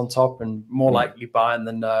come out on top, and more likely Bayern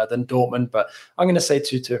than Dortmund. But I'm going to say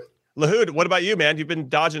 2-2. Lahoud, what about you, man? You've been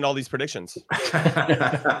dodging all these predictions.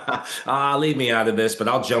 Leave me out of this, but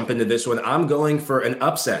I'll jump into this one. I'm going for an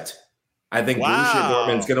upset. I think Borussia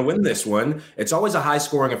Dortmund's going to win this one. It's always a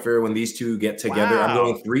high-scoring affair when these two get together. I'm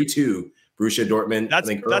going 3-2. Borussia Dortmund. That's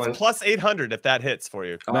I think that's plus 800 if that hits for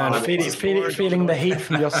you. Man, feeling the heat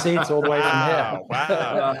from your seat all the way from here.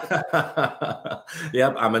 Wow.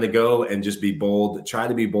 Yep, I'm going to go and just be bold, try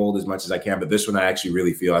to be bold as much as I can. But this one I actually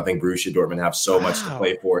really feel, I think Borussia Dortmund have so much to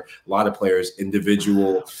play for. A lot of players,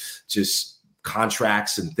 individual, just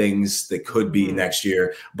contracts and things that could be next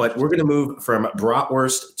year. But we're going to move from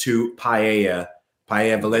bratwurst to paella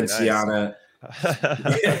Valenciana.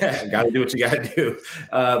 Nice. Yeah, got to do what you got to do.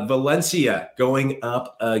 Valencia going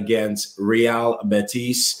up against Real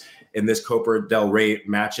Betis in this Copa del Rey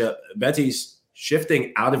matchup. Betis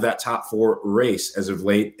shifting out of that top 4 race as of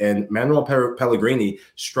late, and Manuel Pellegrini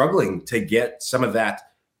struggling to get some of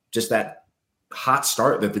that, just that hot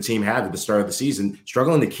start that the team had at the start of the season,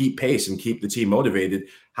 struggling to keep pace and keep the team motivated.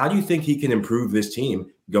 How do you think he can improve this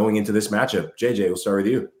team going into this matchup? JJ, we'll start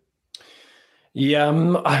with you. Yeah,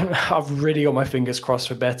 I've really got my fingers crossed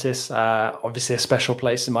for Betis. Obviously, a special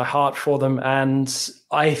place in my heart for them, and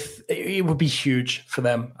it would be huge for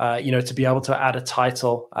them, to be able to add a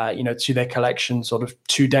title, to their collection, sort of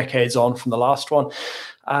 2 decades on from the last one.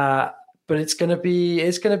 But it's going to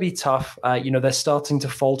be tough. They're starting to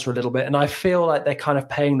falter a little bit, and I feel like they're kind of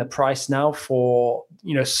paying the price now for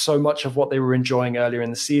so much of what they were enjoying earlier in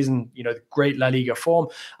the season. The great La Liga form,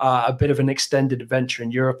 a bit of an extended adventure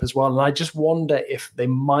in Europe as well. And I just wonder if they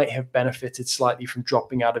might have benefited slightly from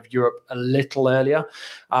dropping out of Europe a little earlier,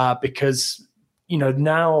 because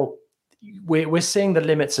now we're seeing the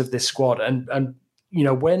limits of this squad, and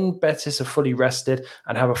when Betis are fully rested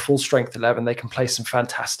and have a full strength 11, they can play some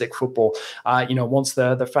fantastic football. Once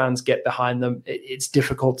the fans get behind them, it's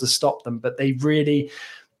difficult to stop them. But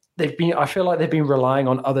I feel like they've been relying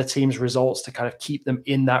on other teams' results to kind of keep them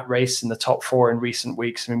in that race in the top 4 in recent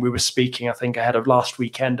weeks. I mean, we were speaking, I think, ahead of last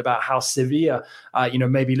weekend about how Sevilla,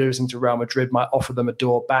 maybe losing to Real Madrid might offer them a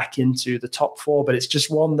door back into the top 4, but it's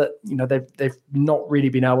just one that, they've not really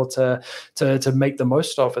been able to make the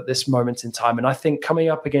most of at this moment in time. And I think coming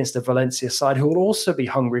up against a Valencia side who will also be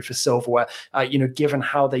hungry for silverware, given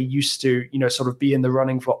how they used to, sort of be in the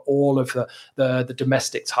running for all of the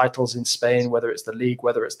domestic titles in Spain, whether it's the league,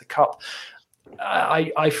 whether it's the cup.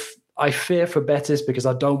 I fear for Betis because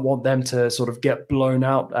I don't want them to sort of get blown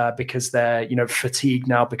out because they're fatigued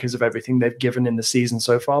now because of everything they've given in the season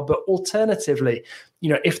so far. But alternatively,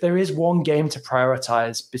 if there is one game to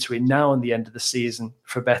prioritize between now and the end of the season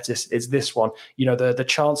for Betis, it's this one. The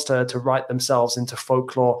chance to write themselves into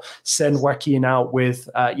folklore, send Joaquin out with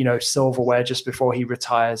silverware just before he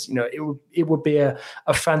retires. It would be a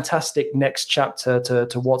fantastic next chapter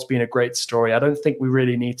to what's been a great story. I don't think we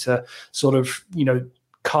really need to sort of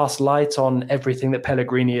cast light on everything that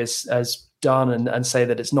Pellegrini has done and say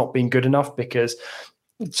that it's not been good enough, because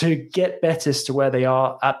to get Betis to where they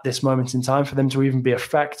are at this moment in time, for them to even be a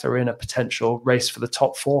factor in a potential race for the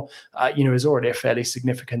top 4, is already a fairly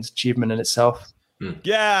significant achievement in itself.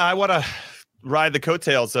 Yeah, I want to ride the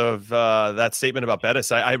coattails of that statement about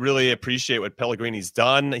Betis. I really appreciate what Pellegrini's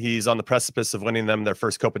done. He's on the precipice of winning them their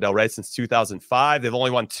first Copa del Rey since 2005. They've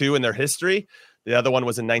only won 2 in their history. The other one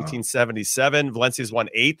was in 1977. Valencia's won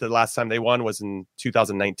 8. The last time they won was in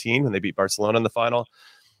 2019 when they beat Barcelona in the final.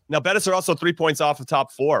 Now, Betis are also 3 points off of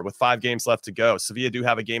top 4 with 5 games left to go. Sevilla do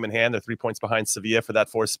have a game in hand. They're 3 points behind Sevilla for that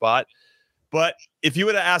 4th spot. But if you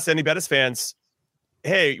would have asked any Betis fans,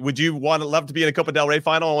 hey, would you love to be in a Copa del Rey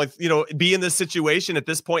final, be in this situation at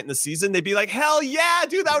this point in the season? They'd be like, hell yeah,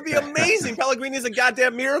 dude, that would be amazing. Pellegrini's a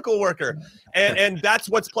goddamn miracle worker. And that's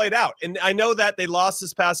what's played out. And I know that they lost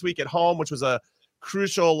this past week at home, which was a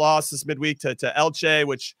crucial loss this midweek to Elche,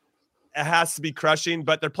 which has to be crushing,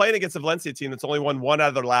 but they're playing against a Valencia team that's only won 1 out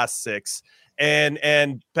of their last 6.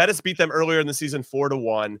 And Betis beat them earlier in the season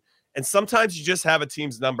 4-1. And sometimes you just have a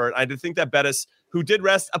team's number. I did think that Betis, who did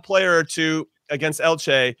rest a player or 2 against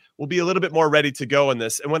Elche, will be a little bit more ready to go in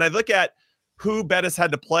this. And when I look at who Betis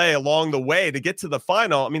had to play along the way to get to the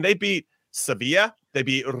final, I mean, they beat Sevilla, they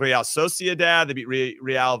beat Real Sociedad, they beat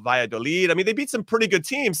Real Valladolid. I mean, they beat some pretty good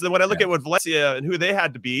teams. Then when I look at what Valencia and who they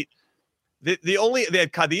had to beat, they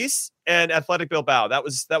had Cadiz and Athletic Bilbao. That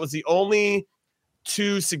was the only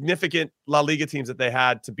 2 significant La Liga teams that they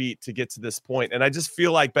had to beat to get to this point. And I just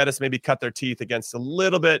feel like Betis maybe cut their teeth against a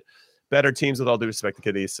little bit better teams, with all due respect to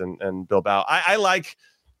Cadiz and Bilbao. I like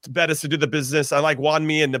Betis to do the business. I like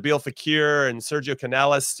Juanmi and Nabil Fekir and Sergio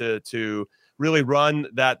Canales to really run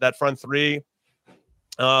that front 3.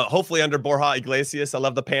 Hopefully under Borja Iglesias. I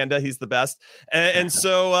love the Panda. He's the best. And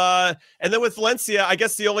so, and then with Valencia, I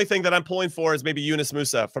guess the only thing that I'm pulling for is maybe Yunus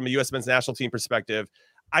Musa from a U.S. men's national team perspective.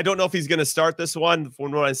 I don't know if he's going to start this one.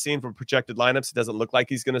 From what I've seen from projected lineups, it doesn't look like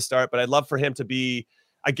he's going to start, but I'd love for him to be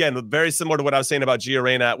again, very similar to what I was saying about Gio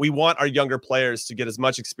Reyna. We want our younger players to get as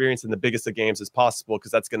much experience in the biggest of games as possible,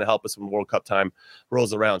 because that's going to help us when World Cup time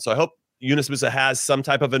rolls around. So I hope Yunus Musah has some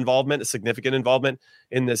type of involvement, a significant involvement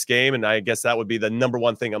in this game. And I guess that would be the number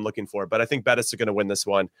one thing I'm looking for. But I think Betis are going to win this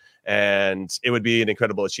one. And it would be an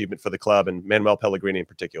incredible achievement for the club and Manuel Pellegrini in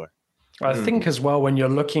particular. I think as well, when you're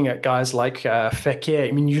looking at guys like Fekir,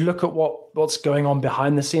 I mean, you look at what's going on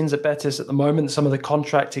behind the scenes at Betis at the moment, some of the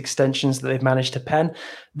contract extensions that they've managed to pen.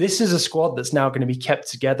 This is a squad that's now going to be kept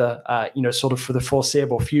together, sort of for the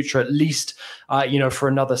foreseeable future, at least, for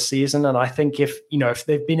another season. And I think if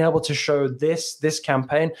they've been able to show this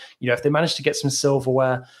campaign, if they manage to get some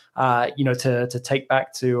silverware, to take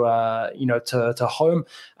back to home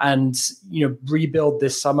and, rebuild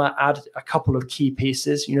this summer, add a couple of key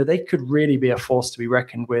pieces, they could really be a force to be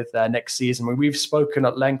reckoned with next season. We've spoken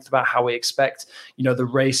at length about how we expect, the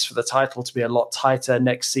race for the title to be a lot tighter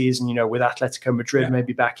next season, with Atletico Madrid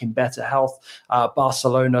maybe back in better health,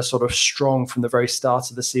 Barcelona sort of strong from the very start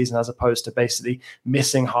of the season, as opposed to basically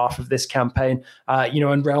missing half of this campaign,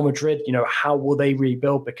 and Real Madrid, how will they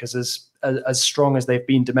rebuild? Because as strong as they've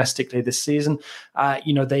been domestically this season,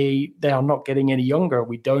 they are not getting any younger.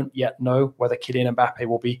 We don't yet know whether Kylian Mbappe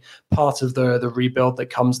will be part of the rebuild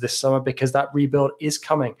that comes this summer, because that rebuild is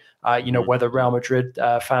coming, whether Real Madrid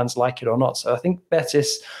fans like it or not. So I think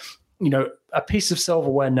Betis, a piece of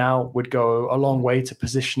silverware now would go a long way to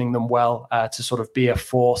positioning them well to sort of be a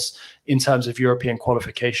force in terms of European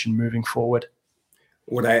qualification moving forward.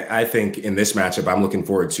 What I think in this matchup I'm looking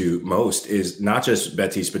forward to most is not just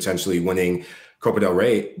Betis potentially winning Copa del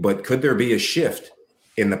Rey, but could there be a shift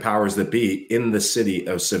in the powers that be in the city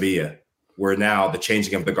of Sevilla, where now the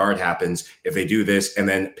changing of the guard happens if they do this and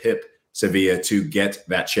then pip Sevilla to get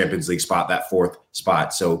that Champions League spot, that fourth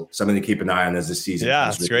spot. So something to keep an eye on as the season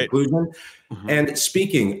comes to a conclusion. Mm-hmm. And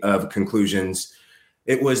speaking of conclusions,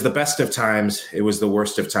 it was the best of times. It was the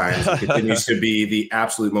worst of times. It continues to be the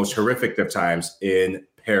absolute most horrific of times in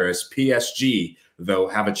Paris. PSG, though,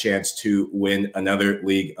 have a chance to win another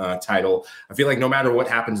league title. I feel like no matter what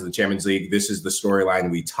happens in the Champions League, this is the storyline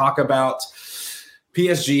we talk about.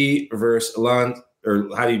 PSG versus Lens, or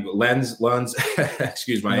how do you Lens?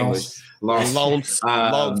 Excuse my English. Lens.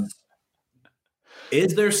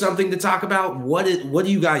 Is there something to talk about? What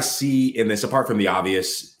do you guys see in this, apart from the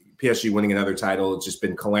obvious? PSG winning another title, it's just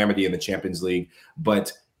been calamity in the Champions League.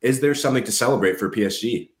 But is there something to celebrate for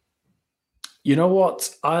PSG? You know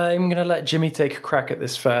what? I'm going to let Jimmy take a crack at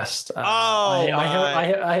this first. I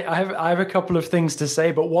have a couple of things to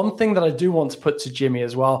say, but one thing that I do want to put to Jimmy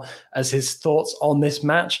as well as his thoughts on this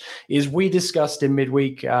match is we discussed in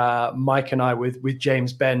midweek, Mike and I with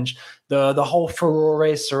James Benge, the whole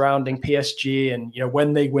furore surrounding PSG, and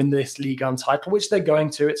when they win this Ligue 1 title, which they're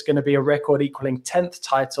going to, it's going to be a record equaling 10th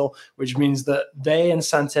title, which means that they and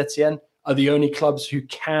Saint-Etienne are the only clubs who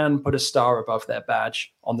can put a star above their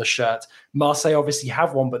badge on the shirt. Marseille obviously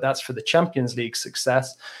have one, but that's for the Champions League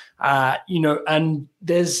success. And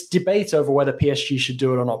there's debate over whether PSG should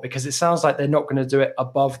do it or not, because it sounds like they're not going to do it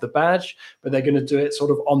above the badge, but they're going to do it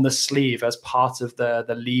sort of on the sleeve as part of the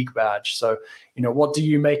league badge. So, what do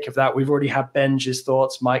you make of that? We've already had Benji's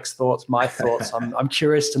thoughts, Mike's thoughts, my thoughts. I'm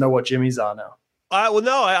curious to know what Jimmy's are now.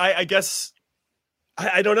 I guess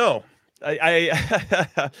I don't know.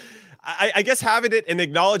 I guess having it and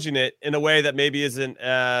acknowledging it in a way that maybe isn't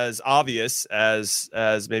as obvious as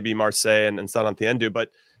maybe Marseille and Saint-Etienne do, but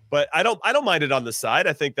I don't mind it on the side.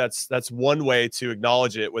 I think that's one way to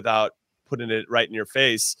acknowledge it without putting it right in your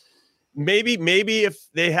face. Maybe if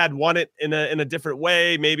they had won it in a different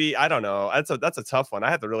way, maybe, I don't know. That's a tough one. I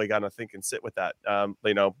have to really kind of think and sit with that,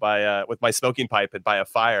 with my smoking pipe and by a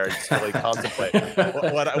fire, and just really contemplate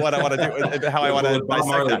what I want to do, how I want to. Bob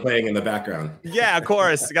Marley playing in the background. Yeah, of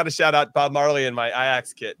course. Got to shout out Bob Marley in my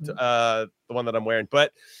Ajax kit, the one that I'm wearing.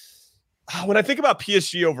 But when I think about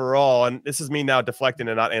PSG overall, and this is me now deflecting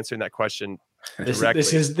and not answering that question directly.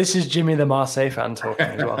 This is Jimmy the Marseille fan talking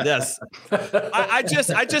as well. Yes. I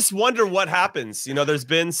just wonder what happens. There's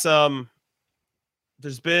been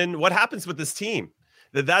what happens with this team.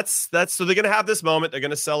 That's so they're going to have this moment. They're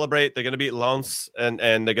going to celebrate. They're going to beat Lens and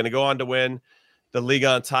they're going to go on to win the Ligue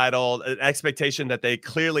 1 title, an expectation that they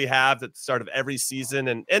clearly have at the start of every season.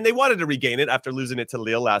 And they wanted to regain it after losing it to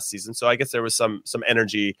Lille last season. So I guess there was some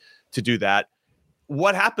energy to do that.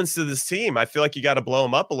 What happens to this team? I feel like you got to blow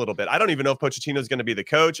them up a little bit. I don't even know if Pochettino is going to be the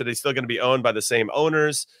coach. Are they still going to be owned by the same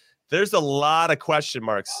owners? There's a lot of question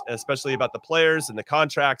marks, especially about the players and the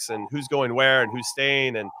contracts and who's going where and who's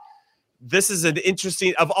staying. And this is an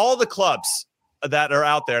interesting, of all the clubs that are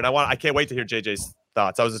out there. And I can't wait to hear JJ's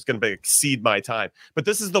thoughts. I was just going to exceed my time, but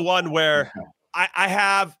this is the one where I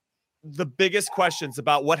have the biggest questions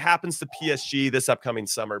about what happens to PSG this upcoming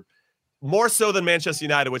summer, more so than Manchester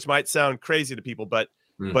United, which might sound crazy to people, but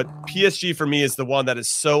PSG for me is the one that is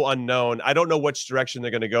so unknown. I don't know which direction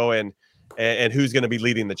they're going to go in and who's going to be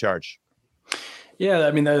leading the charge. Yeah,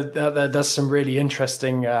 I mean, there's some really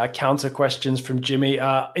interesting counter questions from Jimmy.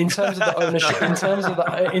 In terms of the ownership,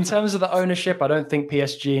 in terms of the ownership, I don't think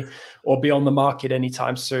PSG will be on the market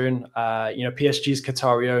anytime soon. PSG's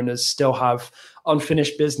Qatari owners still have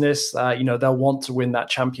unfinished business. They'll want to win that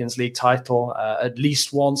Champions League title at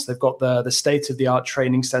least once. They've got the state-of-the-art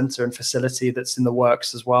training center and facility that's in the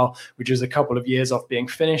works as well, which is a couple of years off being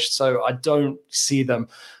finished. So I don't see them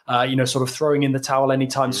sort of throwing in the towel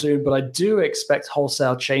anytime soon, but I do expect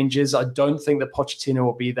wholesale changes. I don't think that Pochettino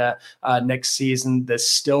will be there next season. There's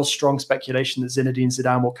still strong speculation that Zinedine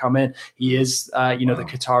Zidane will come in. He is, the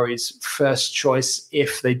Qataris' first choice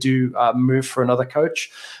if they do move for another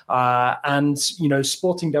coach.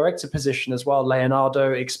 Sporting director position as well.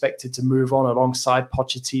 Leonardo expected to move on alongside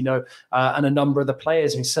Pochettino and a number of the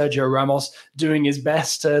players. I mean, Sergio Ramos doing his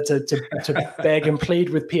best to beg and plead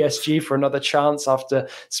with PSG for another chance after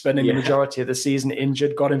spending the majority of the season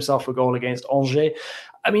injured, got himself a goal against Angers.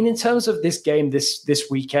 I mean, in terms of this game this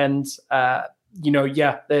weekend,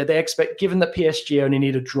 they expect, given that PSG only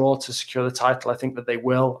need a draw to secure the title, I think that they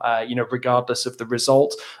will, regardless of the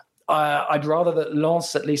result. I'd rather that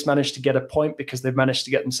Lens at least manage to get a point because they've managed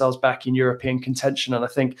to get themselves back in European contention. And I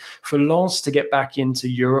think for Lens to get back into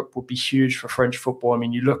Europe would be huge for French football. I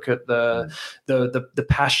mean, you look at the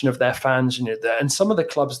passion of their fans, and some of the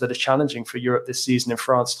clubs that are challenging for Europe this season in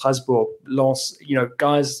France, Strasbourg, Lens,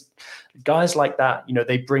 guys like that,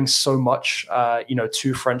 they bring so much,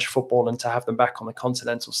 to French football, and to have them back on the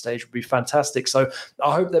continental stage would be fantastic. So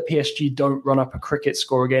I hope that PSG don't run up a cricket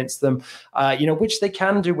score against them, which they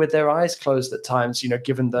can do with their eyes closed at times,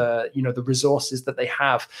 given the resources that they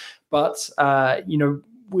have. But,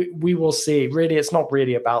 we will see. Really, it's not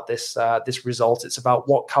really about this result. It's about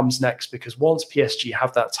what comes next, because once PSG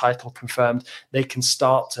have that title confirmed, they can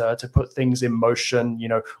start to put things in motion,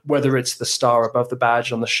 whether it's the star above the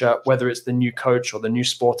badge on the shirt, whether it's the new coach or the new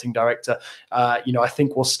sporting director. I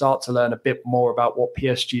think we'll start to learn a bit more about what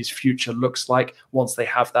PSG's future looks like once they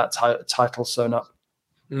have that title sewn up.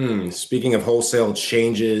 Speaking of wholesale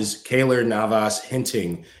changes, Keylor Navas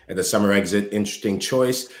hinting at the summer exit. Interesting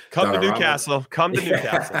choice. Come to Newcastle.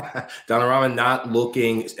 Donnarumma not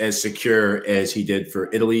looking as secure as he did for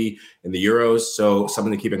Italy in the Euros. So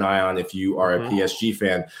something to keep an eye on if you are a PSG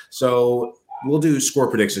fan. So we'll do score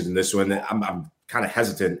predictions in this one. I'm kind of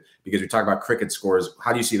hesitant because we talk about cricket scores.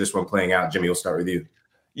 How do you see this one playing out? Jimmy, we'll start with you.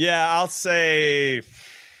 Yeah, I'll say,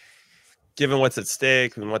 given what's at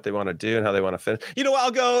stake and what they want to do and how they want to finish. I'll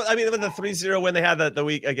go. I mean, with the 3-0 win they had the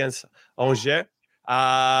week against Angers,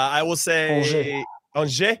 I will say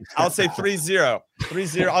Angers. I'll say 3-0.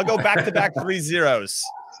 3-0. I'll go back-to-back 3-0s.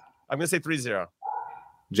 I'm going to say 3-0.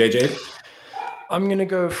 JJ? I'm going to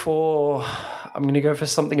go for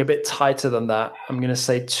something a bit tighter than that. I'm going to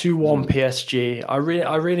say 2-1 PSG. I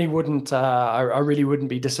really wouldn't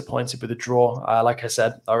be disappointed with a draw. Like I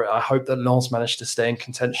said, I hope that Lens managed to stay in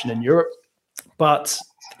contention in Europe, but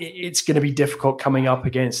it's going to be difficult coming up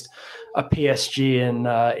against a PSG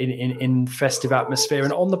in festive atmosphere.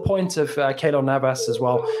 And on the point of Keylor Navas as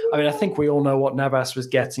well, I mean, I think we all know what Navas was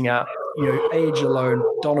getting at. Age alone,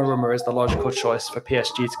 Donnarumma is the logical choice for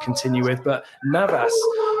PSG to continue with. But Navas,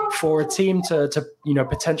 for a team to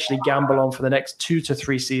potentially gamble on for the next 2 to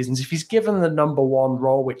 3 seasons, if he's given the number one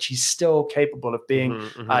role, which he's still capable of being,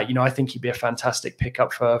 I think he'd be a fantastic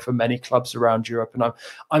pickup for many clubs around Europe. And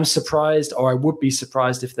I'm surprised, or I would be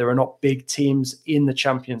surprised, if there are not big teams in the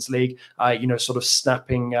Champions League, sort of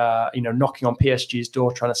snapping, knocking on PSG's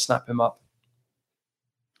door, trying to snap him up.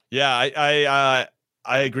 Yeah,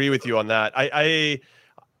 I agree with you on that.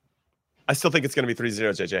 I still think it's going to be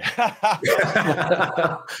 3-0, JJ.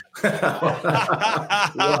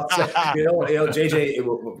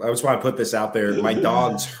 JJ, I just want to put this out there. My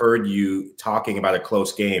dogs heard you talking about a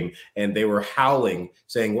close game, and they were howling,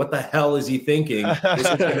 saying, "What the hell is he thinking? This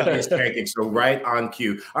is going to be his pancake." So right on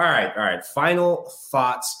cue. All right. Final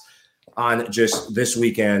thoughts on just this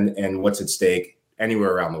weekend and what's at stake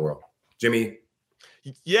anywhere around the world. Jimmy?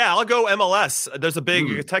 Yeah, I'll go MLS. There's a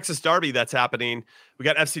big Texas derby that's happening. We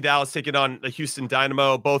got FC Dallas taking on the Houston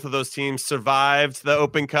Dynamo. Both of those teams survived the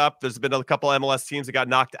Open Cup. There's been a couple MLS teams that got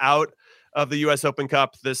knocked out of the U.S. Open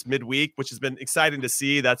Cup this midweek, which has been exciting to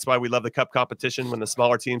see. That's why we love the Cup competition, when the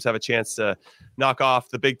smaller teams have a chance to knock off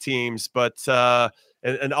the big teams. But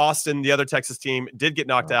and Austin, the other Texas team, did get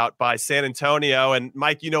knocked out by San Antonio. And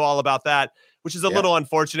Mike, you know all about that, which is a little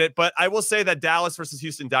unfortunate. But I will say that Dallas versus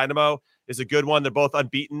Houston Dynamo is a good one. They're both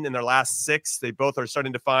unbeaten in their last 6. They both are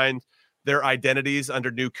starting to find their identities under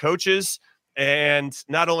new coaches. And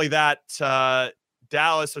not only that,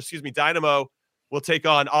 Dynamo will take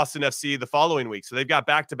on Austin FC the following week. So they've got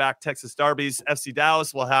back-to-back Texas derbies. FC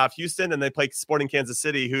Dallas will have Houston, and they play Sporting Kansas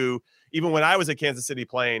City, who, even when I was at Kansas City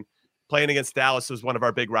playing against Dallas, was one of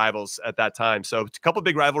our big rivals at that time. So a couple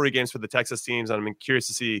big rivalry games for the Texas teams, and I'm curious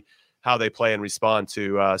to see how they play and respond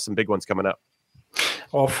to some big ones coming up.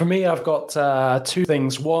 Well, for me, I've got 2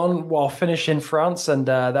 things. One, well, finish in France, and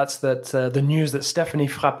that's that the news that Stéphanie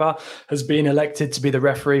Frappart has been elected to be the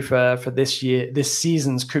referee for this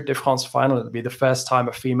season's Coupe de France final. It'll be the first time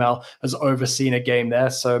a female has overseen a game there,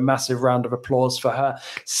 so massive round of applause for her.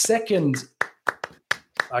 Second,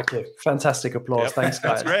 okay, fantastic applause. Yep. Thanks,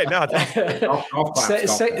 guys. That's great. No,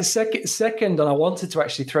 Second, and I wanted to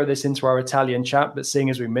actually throw this into our Italian chat, but seeing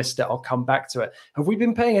as we missed it, I'll come back to it. Have we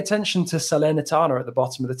been paying attention to Salernitana at the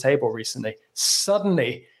bottom of the table recently?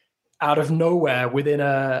 Suddenly, out of nowhere, within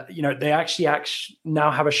they actually now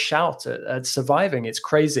have a shout at surviving. It's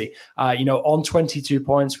crazy. On 22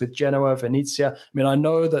 points with Genoa, Venezia. I mean, I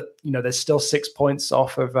know that, there's still 6 points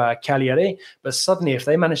off of Cagliari, but suddenly if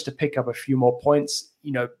they manage to pick up a few more points,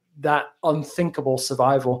 that unthinkable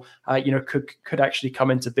survival, could actually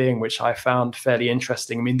come into being, which I found fairly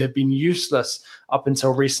interesting. I mean, they've been useless up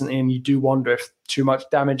until recently, and you do wonder if too much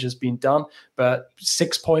damage has been done. But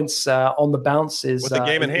 6 points on the bounce is with a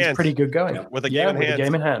game in hand, pretty good going. Yeah. With a game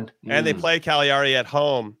in hand, and they play Cagliari at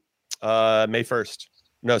home, May 1st.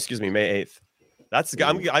 No, excuse me, May 8th.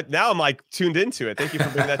 Now I'm like tuned into it. Thank you for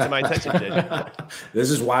bringing that to my attention, JJ. This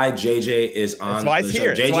is why JJ is on. That's why he's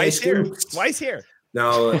here. That's why he's here.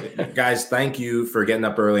 No, guys, thank you for getting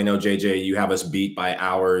up early. No, JJ, you have us beat by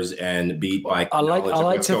hours and beat by. I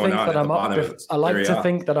like to think that I'm up. I like to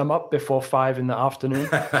think that I'm up before 5 in the afternoon.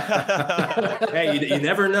 Hey, you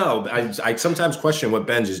never know. I sometimes question what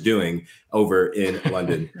Benj is doing over in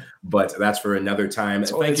London, but that's for another time.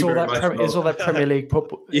 It's all that Premier League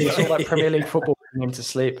football. It's all that Premier League football putting him to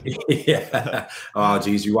sleep. Yeah. Oh,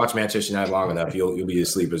 geez, you watch Manchester United long enough, you'll be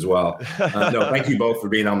asleep as well. No, thank you both for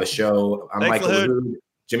being on the show. I'm Michael Lahoud.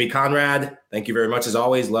 Jimmy Conrad, thank you very much as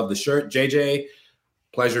always. Love the shirt. JJ,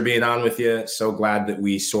 pleasure being on with you. So glad that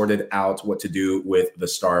we sorted out what to do with the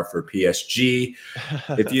star for PSG.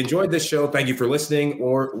 If you enjoyed this show, thank you for listening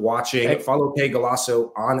or watching. Follow Kay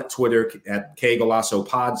Galasso on Twitter at Kay Galasso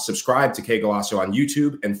Pod. Subscribe to Kay Galasso on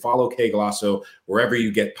YouTube and follow Kay Galasso wherever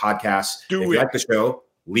you get podcasts. If you like the show,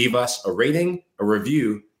 leave us a rating, a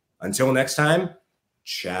review. Until next time,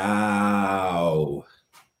 ciao.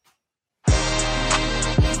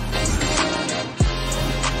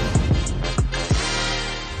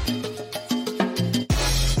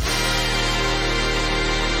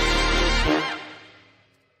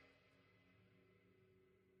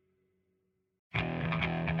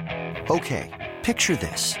 Okay, picture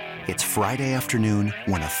this. It's Friday afternoon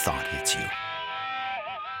when a thought hits you.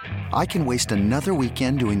 I can waste another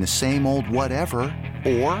weekend doing the same old whatever,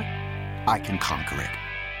 or I can conquer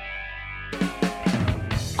it.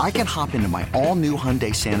 I can hop into my all-new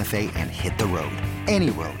Hyundai Santa Fe and hit the road. Any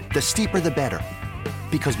road. The steeper, the better.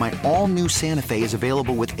 Because my all-new Santa Fe is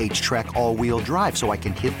available with H-Track all-wheel drive, so I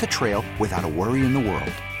can hit the trail without a worry in the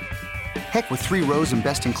world. Heck, with 3 rows and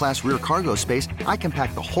best-in-class rear cargo space, I can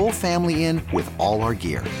pack the whole family in with all our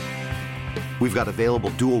gear. We've got available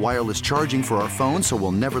dual wireless charging for our phones, so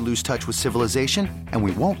we'll never lose touch with civilization, and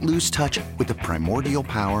we won't lose touch with the primordial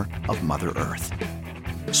power of Mother Earth.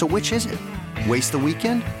 So which is it? Waste the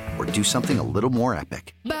weekend or do something a little more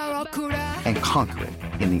epic? And conquer it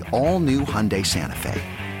in the all-new Hyundai Santa Fe.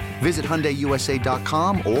 Visit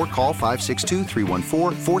HyundaiUSA.com or call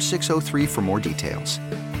 562-314-4603 for more details.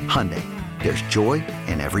 Hyundai, there's joy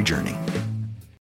in every journey.